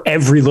cover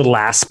every little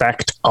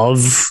aspect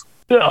of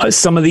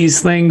some of these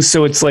things.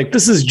 So it's like,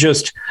 this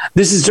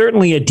is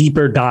certainly a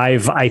deeper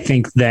dive, I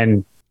think,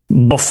 than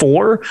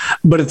before,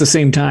 but at the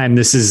same time,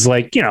 this is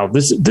like,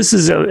 this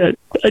is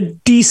a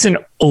decent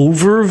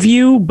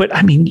overview, but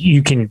I mean,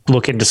 you can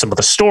look into some of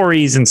the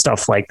stories and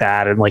stuff like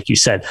that. And like you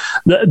said,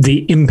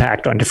 the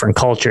impact on different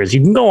cultures,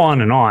 you can go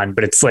on,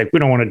 but it's like, we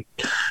don't want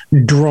to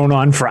drone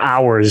on for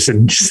hours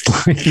and just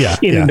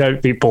like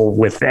inundate people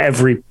with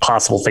every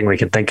possible thing we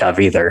can think of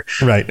either.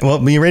 Right.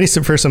 Well, are you ready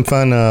for some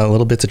fun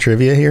little bits of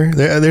trivia here?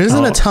 There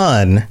isn't a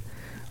ton.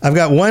 I've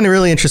got one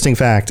really interesting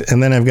fact,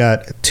 and then I've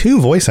got two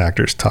voice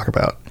actors to talk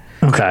about.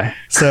 Okay.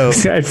 So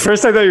at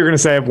first I thought you were going to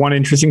say I have one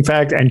interesting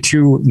fact and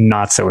two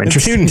not so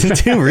interesting.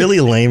 Two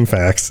really lame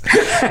facts.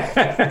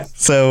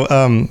 So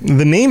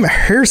the name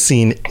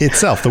Hircine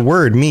itself, the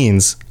word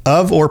means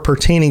of or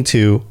pertaining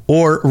to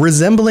or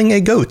resembling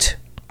a goat.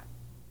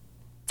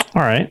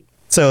 All right.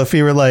 So if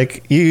you were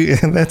like,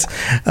 thanks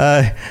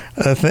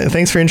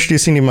for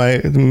introducing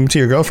to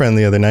your girlfriend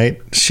the other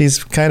night.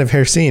 She's kind of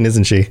Hircine,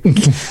 isn't she?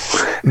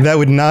 That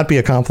would not be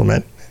a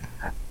compliment.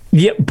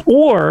 Yeah.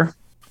 Or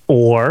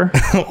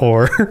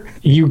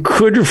you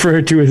could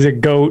refer to it as a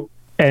goat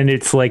and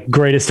it's like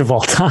greatest of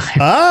all time.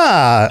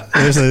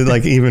 There's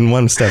like even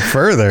one step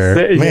further.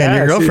 Man,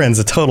 your girlfriend's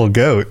a total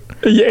goat.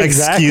 Yeah,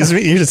 exactly. Excuse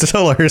me? You're just a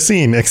total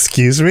Hircine.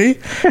 Excuse me?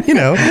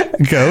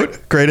 Goat,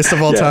 greatest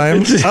of all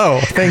time.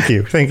 Thank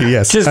you.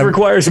 Yes. Just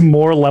requires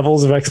more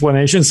levels of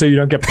explanation so you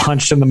don't get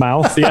punched in the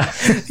mouth. Yeah.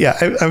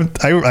 Yeah.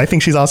 I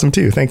think she's awesome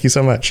too. Thank you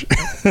so much.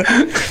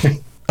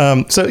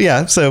 So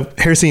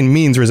Hircine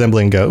means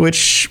resembling goat,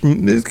 which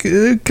is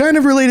kind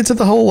of related to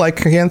the whole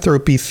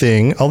lycanthropy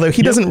thing, although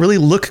he doesn't really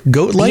look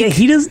goat-like.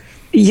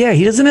 Yeah,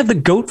 he doesn't have the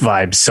goat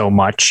vibe so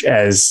much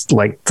as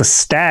like the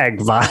stag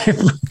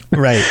vibe.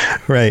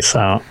 Right.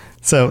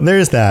 So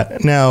there's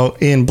that. Now,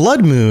 in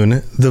Blood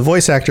Moon, the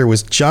voice actor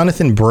was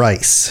Jonathan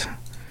Bryce.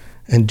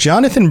 And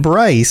Jonathan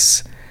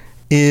Bryce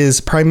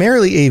is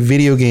primarily a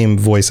video game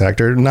voice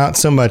actor, not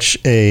so much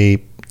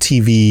a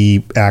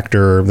TV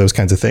actor, those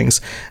kinds of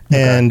things.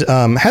 Okay. And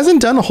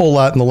hasn't done a whole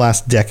lot in the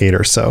last decade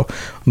or so,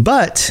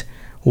 but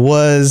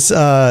was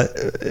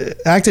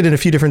acted in a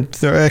few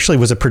different, actually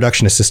was a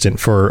production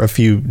assistant for a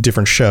few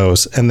different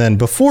shows. And then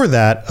before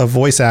that, a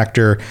voice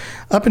actor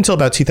up until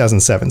about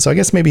 2007. So I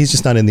guess maybe he's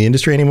just not in the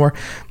industry anymore.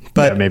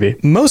 But maybe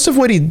most of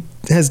what he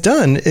has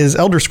done is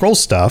Elder Scrolls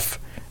stuff.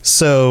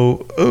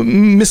 So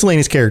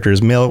miscellaneous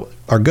characters, male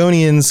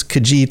Argonians,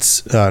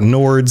 Khajiits,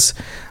 Nords.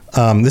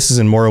 This is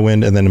in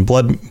Morrowind, and then in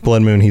Blood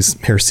Moon, he's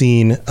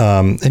Hircine.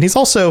 And he's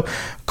also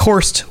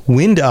coursed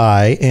Wind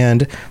Eye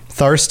and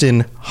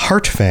Tharstan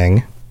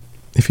Heartfang,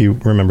 if you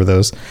remember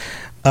those.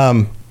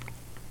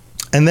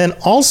 And then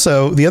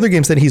also, the other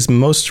games that he's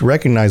most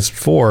recognized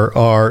for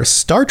are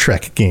Star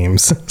Trek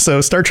games.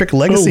 So Star Trek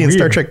Legacy and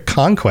Star Trek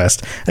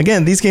Conquest.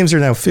 Again, these games are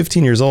now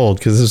 15 years old,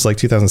 because this was like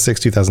 2006,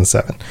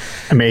 2007.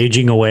 I'm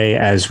aging away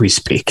as we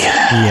speak.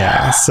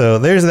 Yeah, so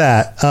there's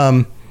that.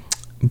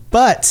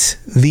 But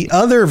the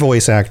other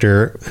voice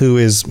actor who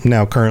is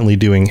now currently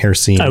doing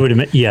Hircine, I would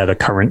admit, the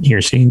current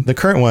Hircine. The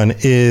current one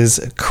is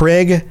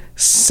Craig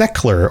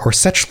Sechler or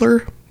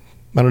Sechler.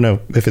 I don't know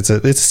if it's a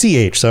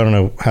CH, so I don't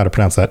know how to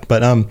pronounce that.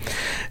 But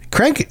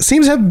Craig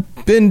seems to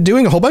have been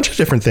doing a whole bunch of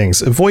different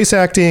things: voice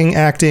acting,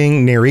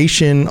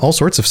 narration, all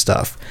sorts of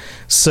stuff.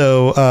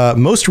 So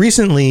most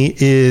recently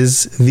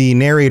is the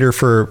narrator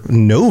for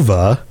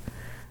Nova,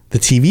 the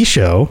TV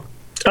show.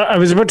 I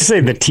was about to say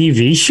the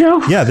TV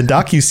show. Yeah, the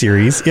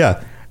docuseries.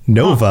 Yeah,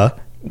 Nova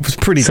was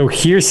pretty. So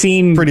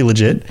Hircine, pretty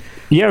legit.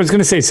 Yeah, I was going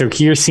to say, so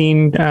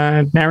Hircine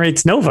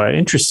narrates Nova.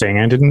 Interesting.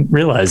 I didn't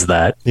realize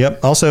that.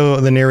 Yep.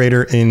 Also the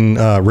narrator in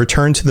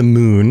Return to the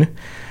Moon,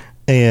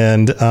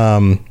 and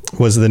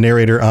was the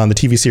narrator on the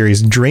TV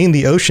series Drain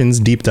the Oceans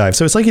Deep Dive.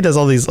 So it's like he does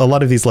a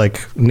lot of these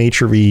like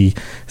nature-y,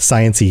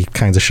 science-y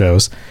kinds of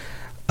shows.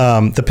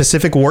 The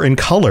Pacific War in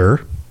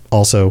Color,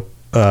 also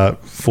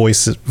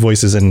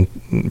voices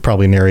and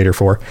probably narrator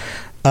for.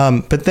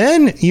 But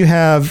then you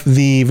have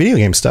the video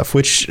game stuff,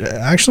 which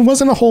actually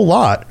wasn't a whole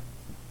lot,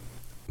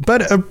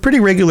 but a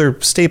pretty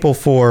regular staple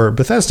for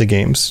Bethesda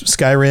games.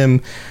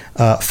 Skyrim,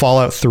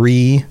 Fallout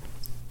 3,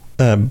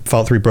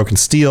 Broken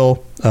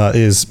Steel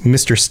is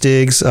Mr.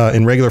 Stiggs.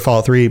 In regular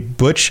Fallout 3,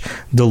 Butch,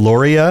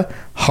 Deloria,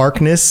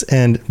 Harkness,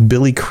 and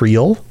Billy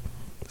Creel.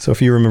 So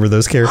if you remember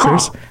those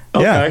characters. Huh.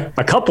 Okay. Yeah.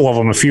 A couple of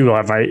them, a few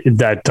of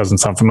that doesn't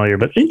sound familiar,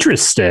 but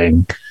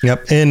interesting.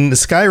 Yep. In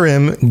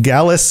Skyrim,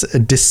 Gallus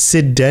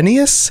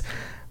Desidenius,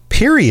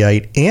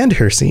 Periite, and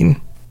Hircine.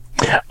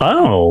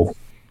 Oh.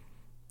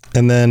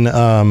 And then,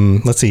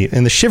 let's see.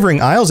 In the Shivering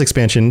Isles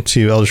expansion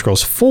to Elder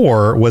Scrolls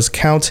 4 was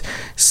Count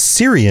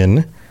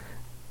Syrian,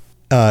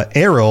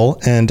 Errol,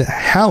 and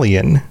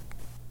Hallian.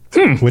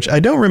 Which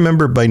I don't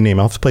remember by name.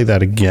 I'll have to play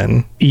that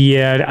again.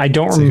 Yeah, I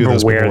don't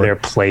remember where they're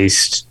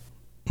placed.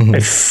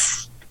 Mm-hmm.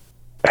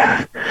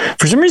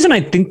 For some reason, I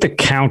think the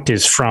Count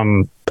is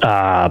from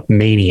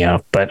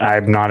Mania, but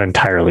I'm not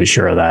entirely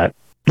sure of that.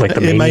 Like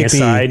the Mania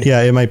side.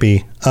 Yeah, it might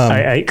be.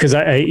 I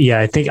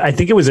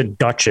think it was a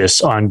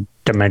Duchess on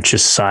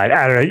Dementia's side.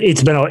 I don't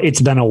know.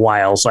 It's been a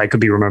while, so I could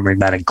be remembering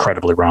that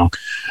incredibly wrong.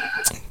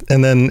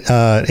 And then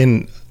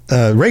in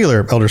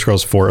regular Elder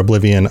Scrolls 4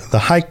 Oblivion, the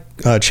High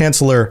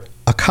Chancellor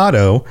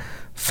Akato,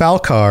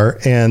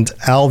 Falkar, and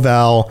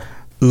Alval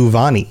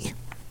Uvani.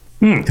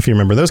 If you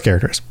remember those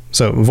characters.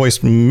 So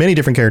voiced many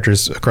different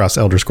characters across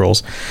Elder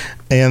Scrolls.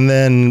 And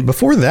then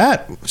before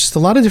that, just a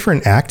lot of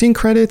different acting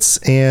credits,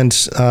 and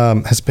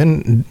has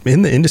been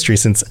in the industry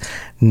since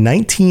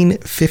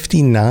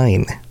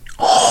 1959.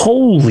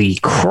 Holy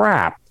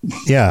crap.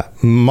 Yeah.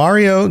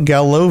 Mario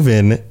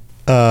Galovin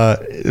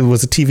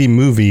was a TV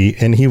movie,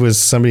 and he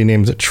was somebody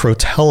named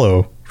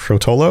Trotolo.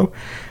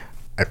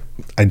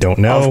 I don't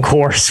know. Of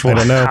course. I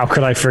don't know. How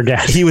could I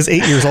forget? He was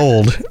 8 years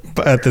old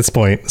at this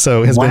point,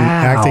 so has been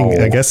acting,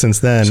 I guess, since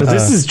then. So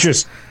this is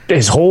just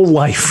his whole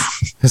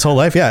life. His whole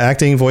life, yeah.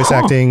 Acting, voice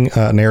acting,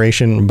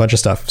 narration, a bunch of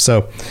stuff.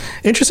 So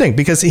interesting,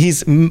 because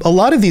a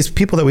lot of these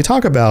people that we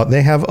talk about,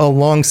 they have a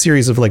long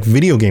series of like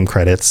video game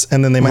credits,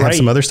 and then they might have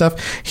some other stuff.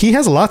 He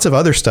has lots of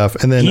other stuff,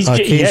 and then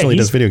occasionally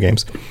does video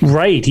games.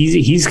 Right.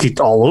 He's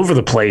all over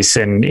the place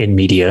in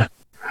media.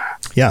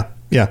 Yeah.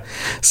 Yeah.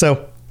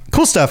 So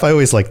cool stuff. I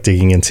always like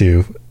digging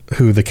into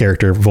who the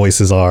character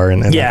voices are.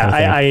 And yeah,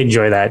 kind of I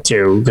enjoy that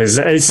too,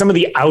 because some of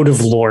the out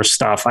of lore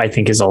stuff I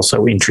think is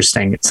also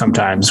interesting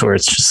sometimes, where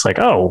it's just like,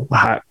 oh,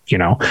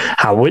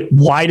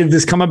 why did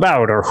this come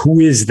about? Or who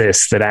is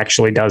this that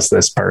actually does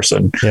this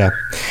person? Yeah.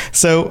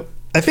 So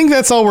I think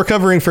that's all we're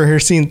covering for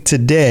Hircine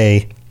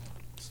today.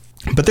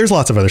 But there's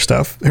lots of other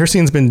stuff.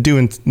 Hircine's been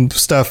doing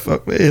stuff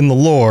in the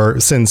lore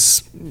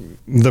since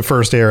the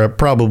first era,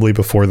 probably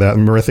before that,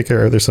 Merithic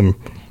era. There's some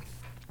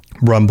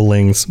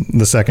rumblings.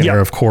 The second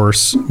era, of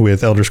course,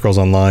 with Elder Scrolls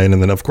Online,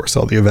 and then of course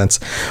all the events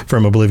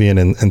from Oblivion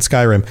and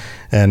Skyrim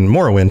and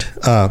Morrowind.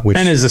 Which,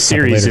 and as a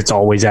series, it's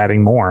always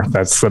adding more.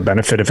 That's the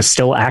benefit of a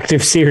still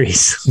active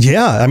series.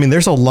 Yeah, I mean,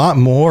 there's a lot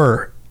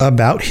more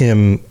about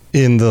him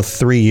in the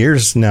 3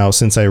 years now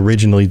since I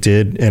originally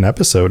did an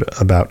episode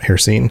about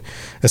Hircine,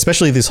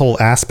 especially this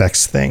whole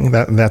aspects thing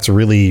that's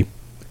really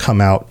come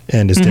out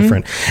and is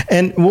different.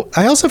 And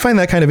I also find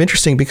that kind of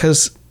interesting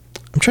because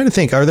I'm trying to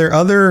think, are there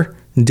other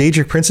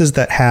Daedric princes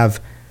that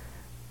have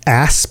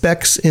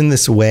aspects in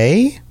this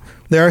way?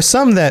 There are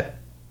some that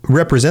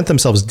represent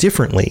themselves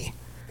differently.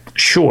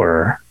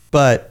 Sure.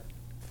 But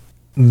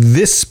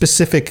this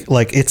specific,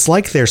 it's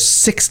like there's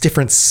 6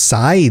 different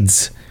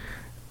sides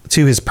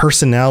to his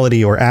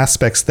personality or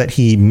aspects that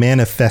he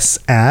manifests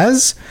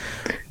as,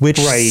 which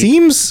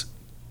seems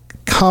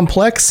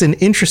complex and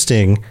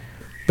interesting.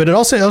 But it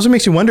also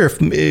makes you wonder if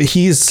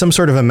he's some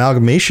sort of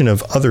amalgamation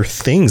of other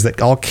things that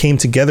all came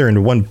together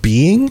into one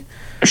being.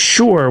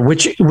 Sure,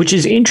 which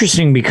is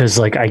interesting because,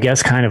 I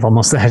guess kind of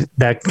almost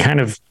that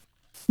kind of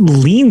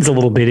leans a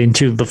little bit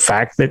into the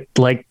fact that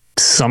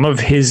some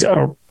of his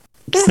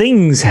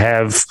things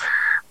have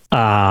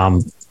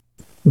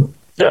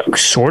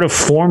sort of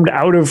formed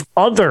out of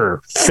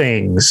other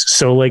things.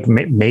 So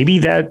maybe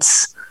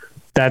that's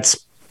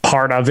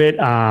part of it.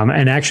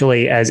 And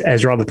actually,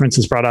 as Rob the Prince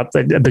has brought up,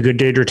 the good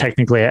Daedra,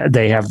 technically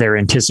they have their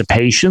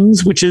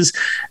anticipations, which is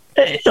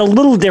a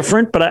little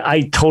different, but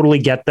I totally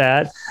get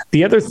that.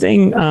 The other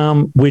thing,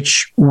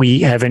 which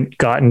we haven't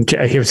gotten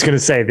to, I was going to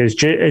say, there's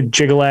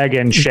Jigalag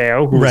and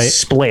Shao who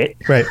split.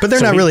 Right. But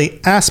they're not really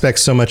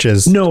aspects so much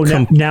as... No,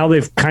 now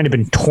they've kind of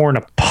been torn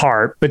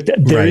apart, but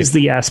there is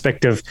the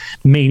aspect of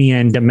mania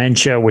and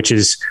dementia, which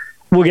is...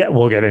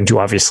 We'll get into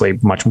obviously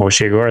much more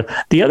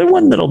Sheogorath. The other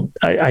one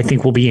I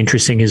think will be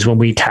interesting is when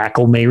we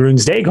tackle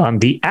Mehrunes Dagon,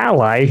 the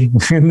ally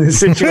in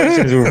this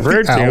situation, as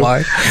referred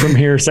to from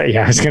here. So,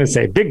 yeah, I was going to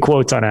say big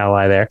quotes on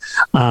ally there,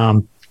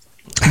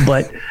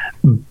 but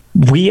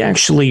we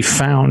actually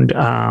found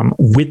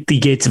with the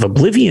Gates of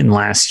Oblivion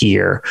last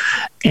year,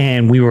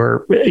 and we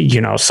were we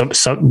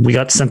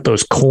got sent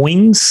those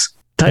coins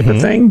type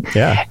of thing.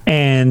 Yeah.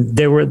 And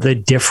there were the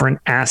different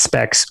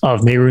aspects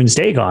of Mehrunes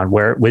Dagon,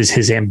 where it was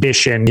his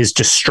ambition, his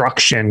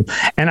destruction.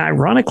 And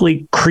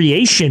ironically,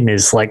 creation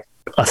is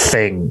a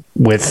thing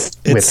with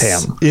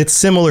him. It's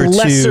similar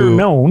lesser to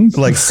known,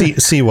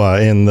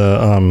 Siwa in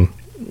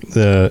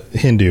the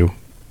Hindu.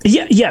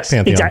 Yeah. Yes.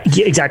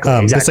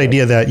 Exactly. This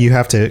idea that you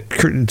have to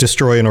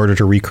destroy in order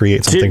to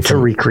recreate something. To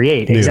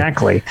recreate. New.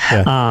 Exactly.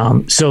 Yeah.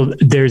 So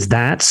there's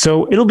that.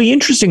 So it'll be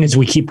interesting as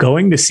we keep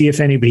going to see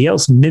if anybody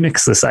else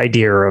mimics this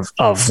idea of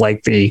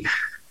the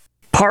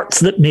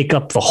parts that make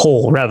up the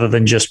whole, rather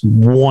than just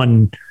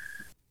one,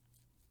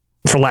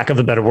 for lack of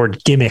a better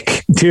word,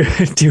 gimmick to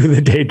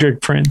the Daedric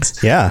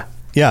Prince. Yeah.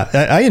 Yeah,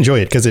 I enjoy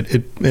it because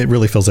it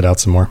really fills it out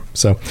some more.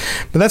 So,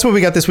 but that's what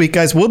we got this week,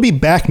 guys. We'll be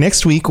back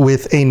next week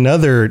with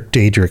another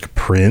Daedric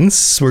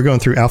Prince. We're going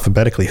through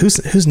alphabetically.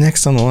 Who's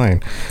next on the line?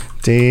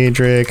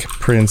 Daedric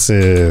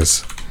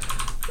Princes.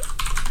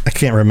 I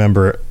can't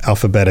remember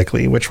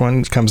alphabetically which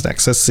one comes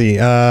next. Let's see.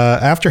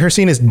 After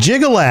Hircine is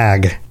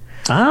Jigalag.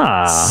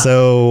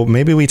 So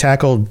maybe we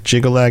tackle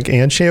Jigalag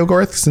and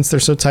Sheogorath since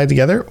they're so tied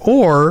together,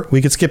 or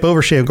we could skip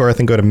over Sheogorath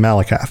and go to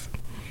Malakath.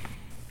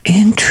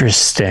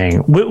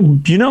 Interesting. We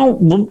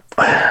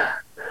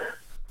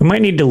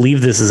might need to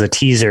leave this as a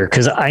teaser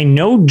because I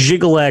know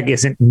Jigalag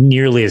isn't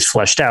nearly as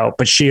fleshed out,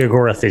 but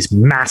Sheogorath is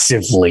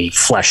massively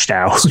fleshed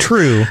out. It's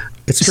true.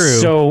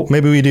 So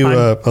maybe we do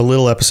a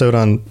little episode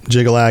on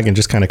Jigalag and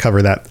just kind of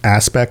cover that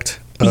aspect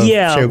of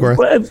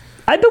Sheogorath.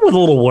 I bet with a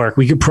little work,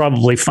 we could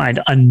probably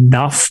find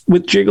enough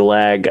with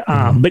Jigalag,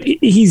 but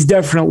he's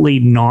definitely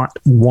not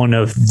one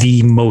of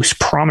the most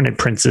prominent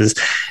princes,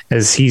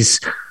 as he's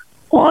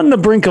on the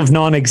brink of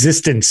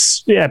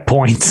non-existence at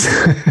points.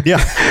 Yeah.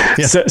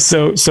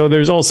 So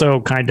there's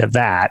also kind of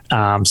that.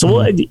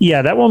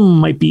 That one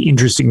might be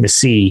interesting to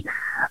see.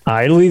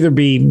 It'll either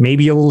be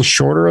maybe a little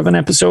shorter of an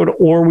episode,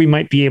 or we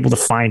might be able to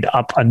find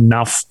up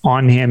enough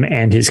on him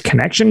and his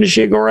connection to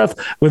Sheogorath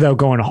without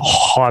going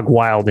hog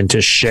wild into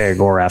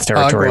Sheogorath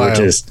territory,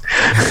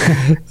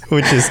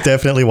 which is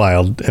definitely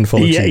wild and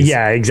full of cheese.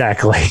 Yeah,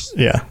 exactly.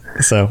 Yeah.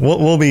 So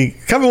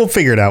we'll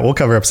figure it out. We'll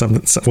cover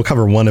we'll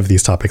cover one of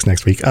these topics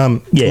next week.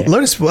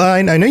 Lotus,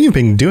 I know you've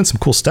been doing some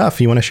cool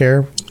stuff. You want to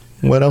share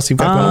what else you've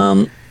got going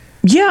on?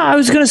 Yeah, I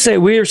was going to say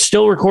we are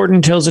still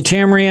recording Tales of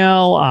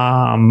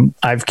Tamriel.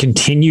 I've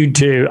continued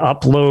to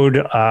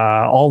upload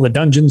all the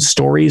dungeon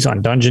stories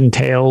on Dungeon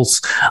Tales,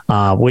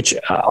 which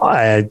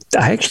I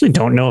actually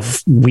don't know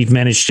if we've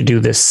managed to do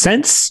this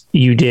since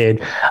you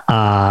did.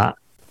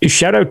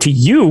 Shout out to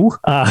you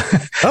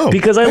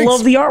because I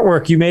love the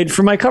artwork you made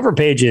for my cover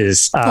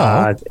pages.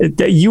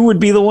 You would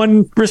be the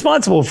one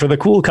responsible for the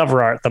cool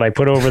cover art that I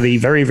put over the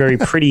very, very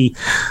pretty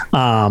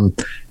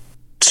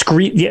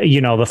screen,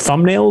 the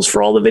thumbnails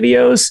for all the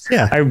videos.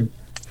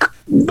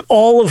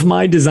 All of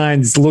my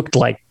designs looked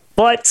like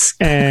butts,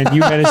 and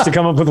you managed to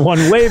come up with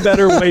one way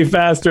better, way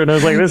faster. And I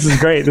was like, this is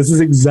great. This is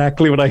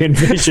exactly what I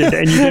envisioned.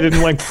 And you did it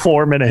in like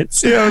 4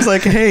 minutes. Yeah, I was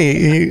like,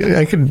 hey,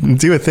 I could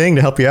do a thing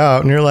to help you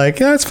out. And you're like,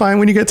 yeah, it's fine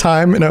when you get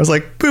time. And I was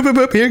like, boop, boop,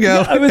 boop, here you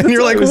go. Yeah, and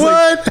you're like,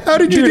 what? How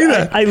did you do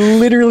that? I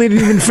literally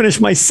didn't even finish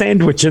my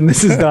sandwich and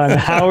this is done.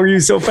 How are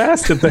you so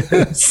fast at this?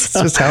 It's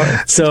just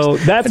how so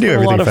that's been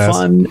a lot of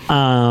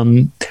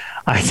fun.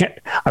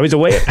 I was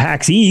away at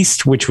PAX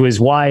East, which was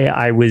why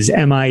I was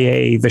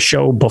MIA the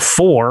show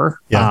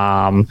before.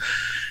 And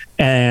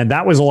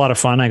that was a lot of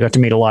fun. I got to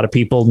meet a lot of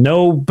people.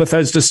 No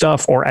Bethesda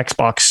stuff or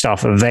Xbox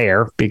stuff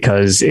there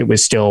because it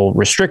was still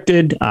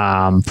restricted.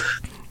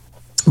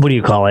 What do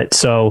you call it?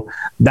 So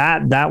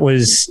that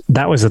was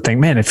the thing,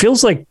 man. It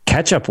feels like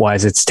catch-up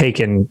wise, it's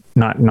taken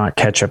not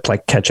ketchup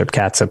like ketchup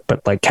catsup,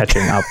 but like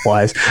catching up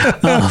wise.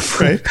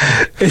 Right.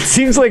 It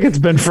seems like it's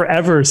been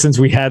forever since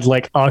we had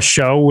like a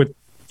show with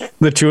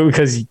the two,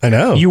 because I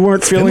know you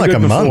weren't feeling like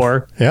good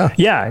before.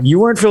 Yeah, you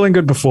weren't feeling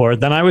good before.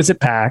 Then I was at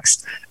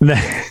PAX.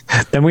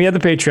 Then we had the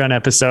Patreon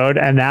episode,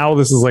 and now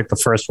this is like the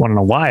first one in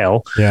a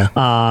while. And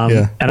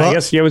I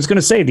guess I was going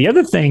to say the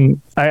other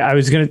thing.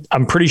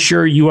 I'm pretty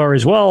sure you are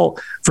as well.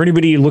 For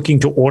anybody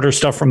looking to order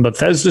stuff from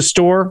Bethesda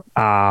store,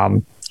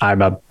 I'm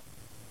a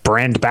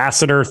brand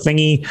ambassador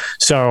thingy.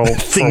 So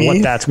for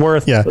what that's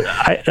worth,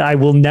 I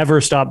will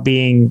never stop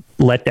being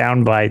let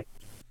down by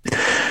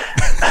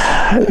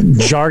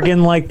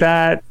jargon like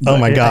that. Oh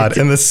my God.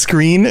 And the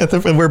screen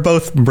we're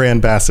both brand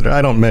ambassador.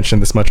 I don't mention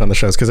this much on the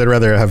shows because I'd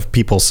rather have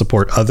people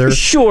support other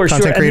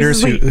content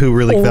creators who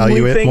really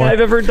value it more.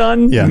 I've ever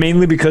done,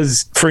 mainly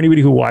because for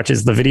anybody who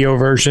watches the video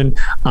version,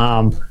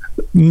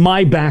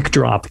 my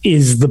backdrop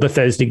is the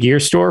Bethesda gear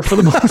store for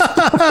the most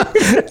part.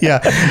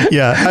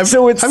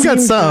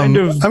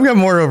 I've got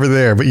more over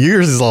there, but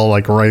yours is all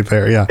like right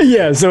there.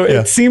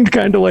 It seemed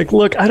kind of like,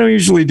 look, I don't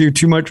usually do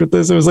too much with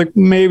this. I was like,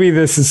 maybe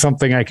this is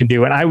something I can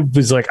do. And I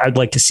was like, I'd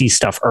like to see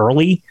stuff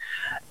early.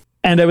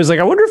 And I was like,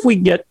 I wonder if we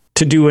get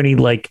to do any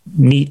like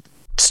neat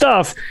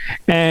stuff.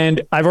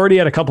 And I've already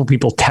had a couple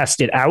people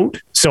test it out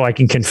so I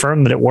can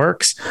confirm that it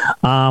works.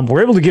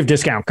 We're able to give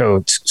discount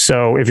codes.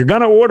 So if you're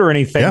going to order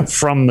anything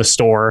from the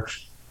store,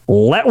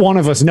 let one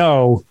of us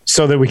know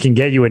so that we can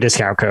get you a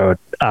discount code,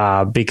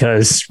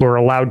 because we're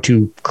allowed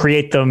to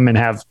create them and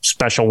have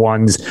special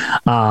ones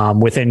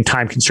within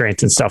time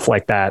constraints and stuff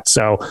like that.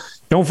 So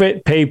don't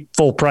pay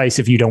full price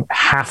if you don't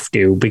have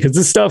to, because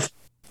this stuff,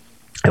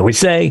 I always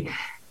say,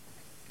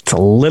 it's a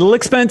little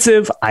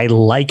expensive. I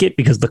like it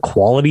because the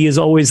quality is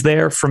always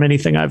there from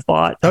anything I've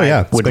bought.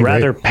 I would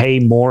rather pay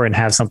more and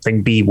have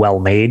something be well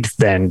made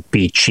than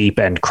be cheap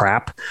and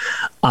crap.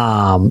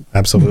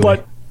 Absolutely.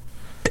 But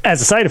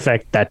as a side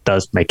effect, that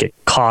does make it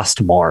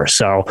cost more.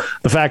 So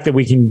the fact that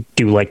we can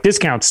do like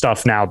discount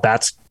stuff now,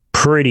 that's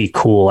pretty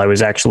cool. I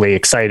was actually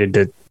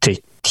excited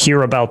to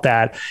hear about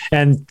that.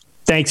 And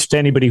thanks to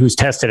anybody who's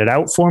tested it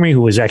out for me,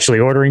 who was actually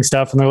ordering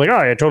stuff. And they're like, oh,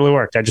 it totally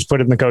worked. I just put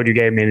in the code you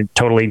gave me and it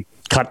totally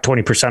cut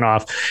 20%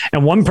 off.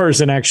 And one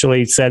person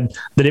actually said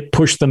that it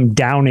pushed them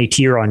down a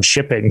tier on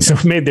shipping. So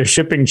it made their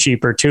shipping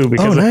cheaper too,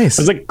 because I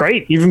was like,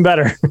 great, even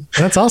better.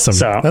 That's awesome.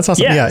 That's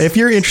awesome. Yeah. If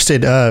you're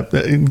interested,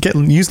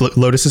 use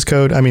Lotus's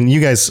code. I mean, you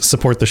guys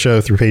support the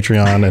show through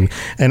Patreon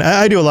and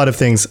I do a lot of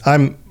things.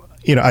 I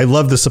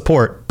love the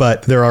support,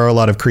 but there are a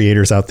lot of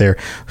creators out there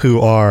who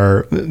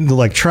are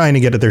like trying to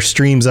get their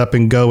streams up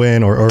and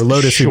going, or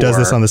Lotus who does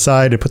this on the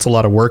side. It puts a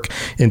lot of work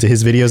into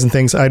his videos and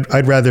things.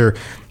 I'd rather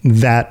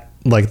that,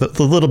 like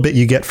the little bit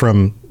you get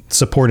from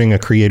supporting a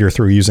creator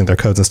through using their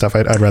codes and stuff.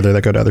 I'd rather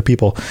that go to other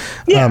people.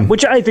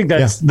 Which I think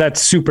that's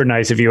super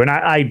nice of you. And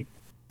I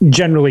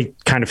generally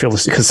kind of feel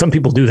this because some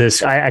people do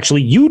this.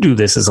 You do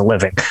this as a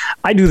living.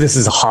 I do this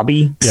as a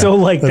hobby. So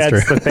like,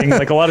 that's the thing.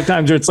 Like a lot of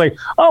times where it's like,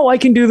 oh, I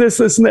can do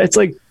this, and that. It's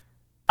like,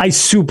 I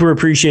super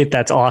appreciate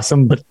that's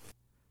awesome. But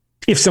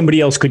if somebody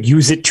else could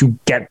use it to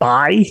get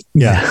by,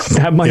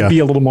 that might be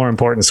a little more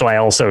important. So I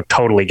also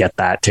totally get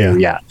that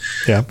too.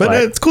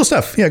 But it's cool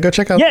stuff. Yeah. Go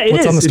check out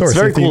what's on the store. It's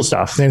very cool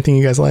stuff. Anything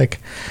you guys like.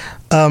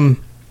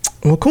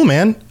 Well, cool,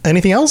 man.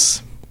 Anything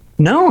else?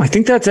 No, I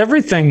think that's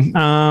everything.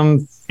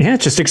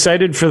 Just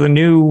excited for the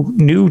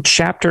new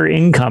chapter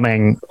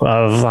incoming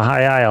of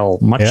High Isle.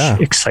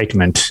 Much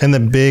excitement. And the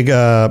big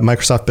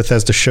Microsoft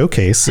Bethesda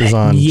showcase is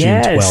on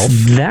June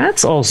 12th.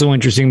 That's also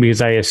interesting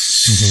because I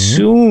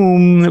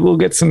assume that we'll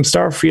get some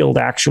Starfield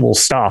actual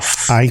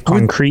stuff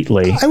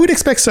concretely. I would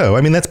expect so.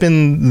 I mean, that's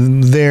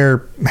been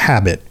their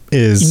habit.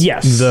 Is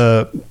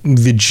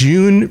the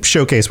June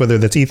showcase, whether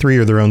that's E3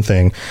 or their own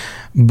thing,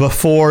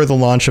 before the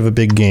launch of a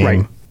big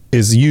game,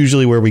 is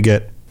usually where we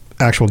get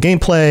actual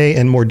gameplay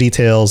and more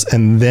details,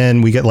 and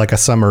then we get like a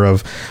summer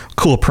of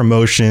cool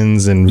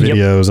promotions and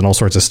videos and all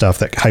sorts of stuff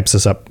that hypes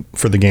us up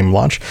for the game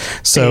launch.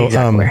 So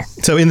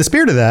so in the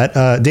spirit of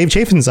that, Dave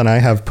Chaffins and I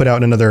have put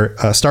out another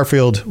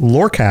Starfield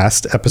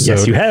Lorecast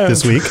episode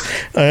this week,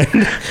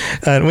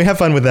 and we have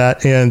fun with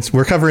that, and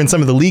we're covering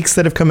some of the leaks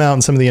that have come out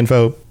and some of the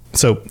info.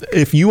 So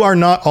if you are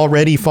not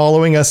already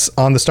following us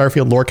on the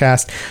Starfield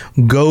Lorecast,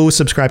 go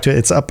subscribe to it.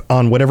 It's up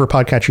on whatever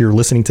podcatcher you're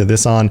listening to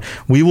this on.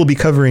 We will be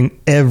covering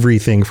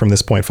everything from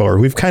this point forward.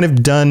 We've kind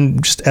of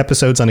done just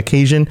episodes on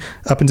occasion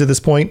up until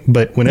this point,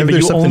 but whenever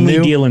there's something new, you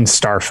only deal in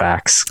star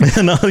facts.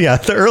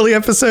 The early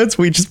episodes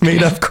we just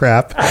made up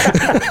crap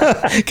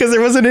because there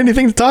wasn't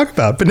anything to talk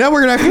about. But now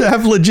we're gonna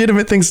have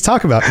legitimate things to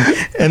talk about.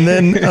 And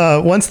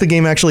then once the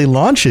game actually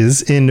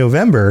launches in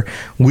November,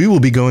 we will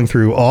be going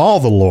through all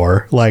the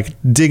lore, like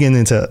digging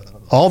into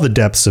all the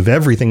depths of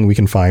everything we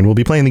can find. We'll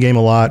be playing the game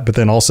a lot, but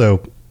then also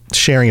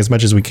sharing as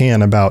much as we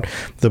can about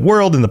the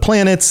world and the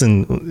planets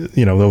and,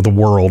 the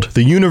world,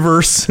 the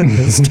universe.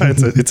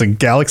 It's a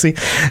galaxy,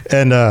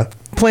 and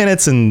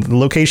planets and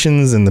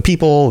locations and the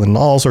people and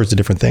all sorts of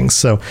different things.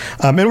 So,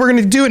 and we're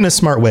going to do it in a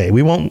smart way.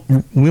 We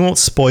won't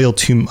spoil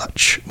too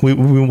much. We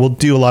will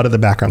do a lot of the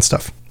background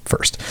stuff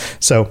first.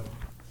 So,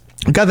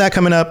 I've got that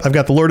coming up. I've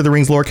got the Lord of the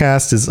Rings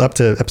Lorecast is up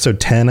to episode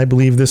 10, I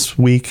believe, this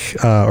week,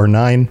 or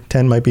 9.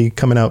 10 might be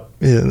coming out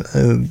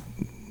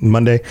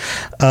Monday.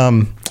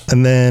 And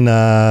then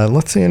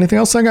let's see, anything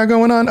else I got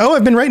going on? Oh,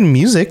 I've been writing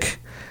music.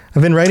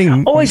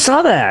 I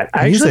saw that.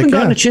 I actually haven't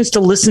gotten a chance to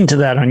listen to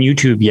that on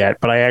YouTube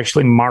yet, but I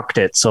actually marked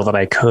it so that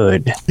I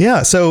could.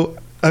 Yeah. So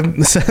I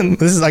guess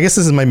this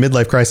is my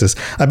midlife crisis.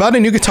 I bought a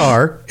new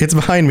guitar. It's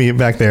behind me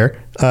back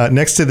there,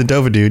 next to the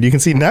Dova Dude. You can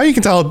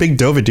tell how big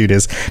Dova Dude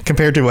is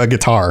compared to a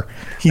guitar.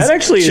 He's that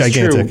actually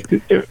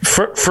gigantic. Is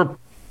true. For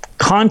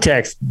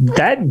context,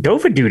 that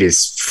Dova Dude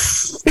is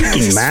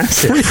freaking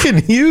massive.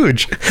 Freaking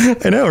huge.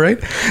 I know, right?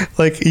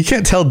 Like, you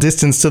can't tell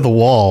distance to the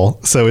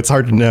wall, so it's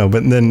hard to know.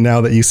 But then now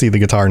that you see the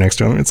guitar next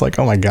to him, it's like,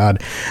 oh my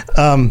God.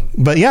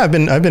 But yeah, I've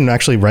been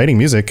actually writing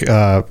music,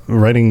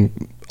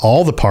 writing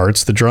all the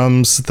parts, the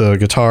drums, the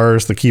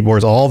guitars, the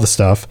keyboards, all the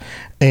stuff.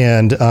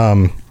 And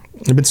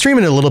I've been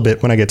streaming it a little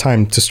bit when I get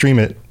time to stream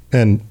it.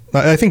 And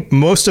I think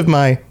most of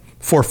my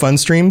for fun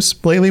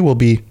streams lately will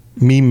be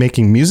me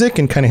making music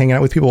and kind of hanging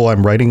out with people while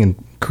I'm writing and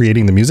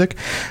creating the music.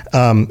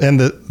 And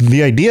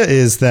the idea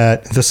is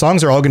that the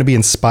songs are all going to be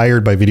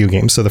inspired by video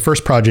games. So the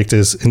first project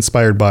is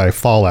inspired by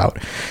Fallout.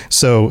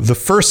 So the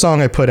first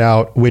song I put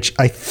out, which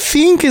I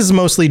think is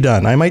mostly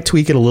done, I might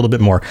tweak it a little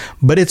bit more,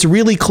 but it's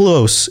really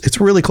close.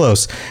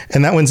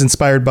 And that one's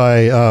inspired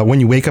by when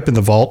you wake up in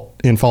the vault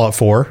in Fallout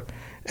 4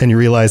 and you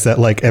realize that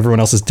like everyone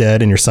else is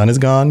dead and your son is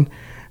gone.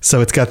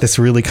 So it's got this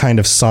really kind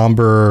of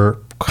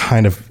somber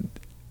kind of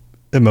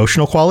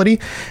emotional quality.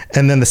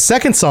 And then the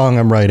second song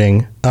I'm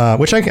writing,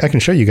 which I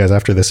can show you guys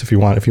after this if you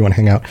want to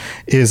hang out,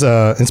 is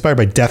inspired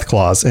by Death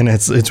Claws, and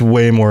it's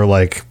way more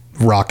like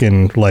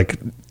rockin', like,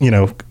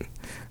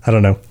 I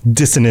don't know,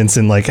 dissonance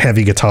and like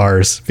heavy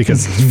guitars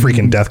because it's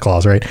freaking Death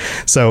Claws, right?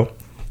 So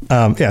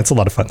it's a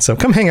lot of fun. So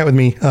come hang out with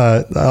me.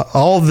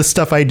 All of the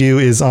stuff I do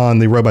is on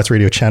the Robots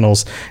Radio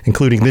channels,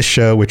 including this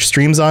show, which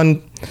streams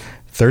on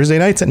Thursday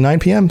nights at 9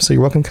 p.m. So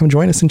you're welcome to come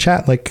join us and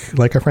chat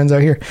like our friends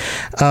out here.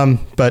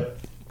 But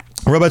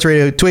Robots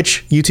Radio,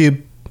 Twitch,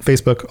 YouTube,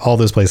 Facebook, all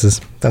those places.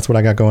 That's what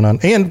I got going on.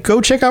 And go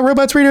check out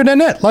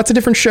robotsradio.net. Lots of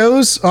different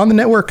shows on the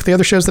network. The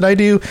other shows that I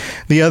do,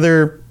 the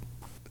other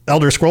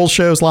Elder Scrolls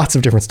shows, lots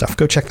of different stuff.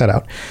 Go check that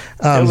out.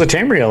 Tales of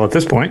Tamriel at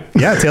this point.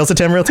 Yeah, Tales of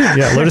Tamriel too.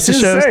 Yeah,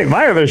 Lotus's shows.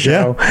 My other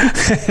show.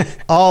 Yeah.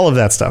 All of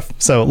that stuff.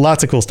 So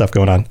lots of cool stuff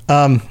going on.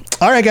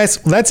 All right, guys,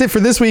 that's it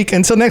for this week.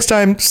 Until next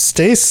time,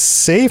 stay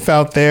safe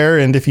out there.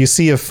 And if you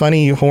see a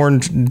funny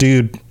horned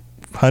dude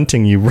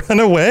hunting you, run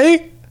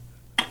away.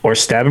 Or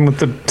stab him with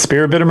the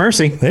spear of bitter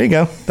mercy. There you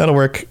go. That'll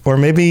work. Or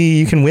maybe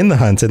you can win the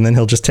hunt and then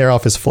he'll just tear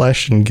off his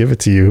flesh and give it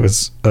to you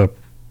as a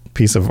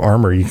piece of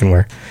armor you can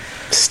wear.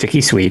 Sticky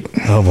sweet.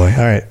 Oh boy.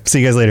 All right. See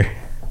you guys later.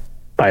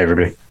 Bye,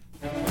 everybody.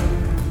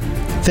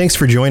 Thanks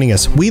for joining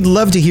us. We'd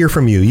love to hear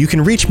from you. You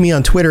can reach me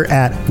on Twitter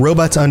at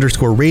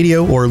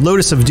robots_radio or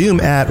Lotus of Doom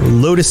at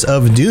Lotus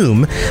of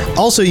Doom.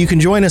 Also, you can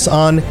join us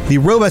on the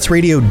Robots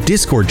Radio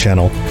Discord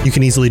channel. You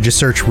can easily just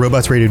search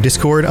Robots Radio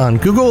Discord on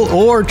Google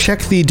or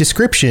check the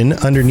description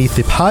underneath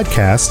the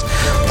podcast.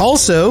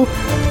 Also,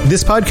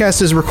 this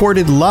podcast is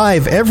recorded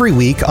live every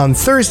week on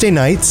Thursday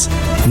nights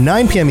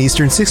 9 p.m.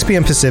 Eastern, 6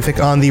 p.m. Pacific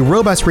on the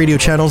Robots Radio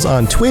channels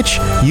on Twitch,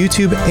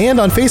 YouTube, and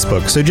on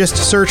Facebook. So just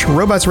search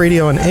Robots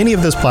Radio on any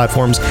of those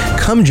platforms.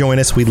 Come join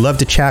us. We'd love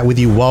to chat with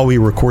you while we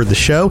record the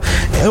show,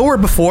 or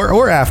before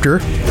or after.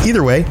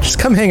 Either way, just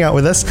come hang out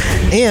with us.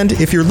 And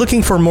if you're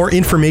looking for more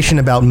information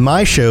about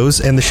my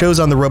shows and the shows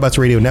on the Robots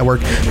Radio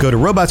Network, go to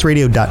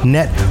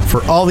robotsradio.net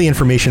for all the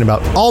information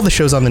about all the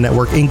shows on the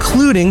network,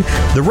 including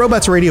the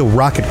Robots Radio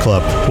Rocket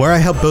Club, where I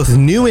help both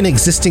new and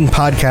existing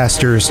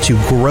podcasters to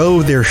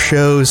grow their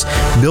shows,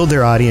 build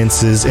their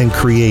audiences, and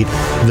create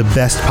the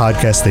best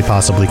podcasts they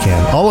possibly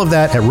can. All of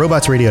that at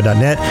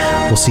robotsradio.net.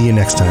 We'll see you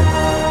next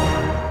time.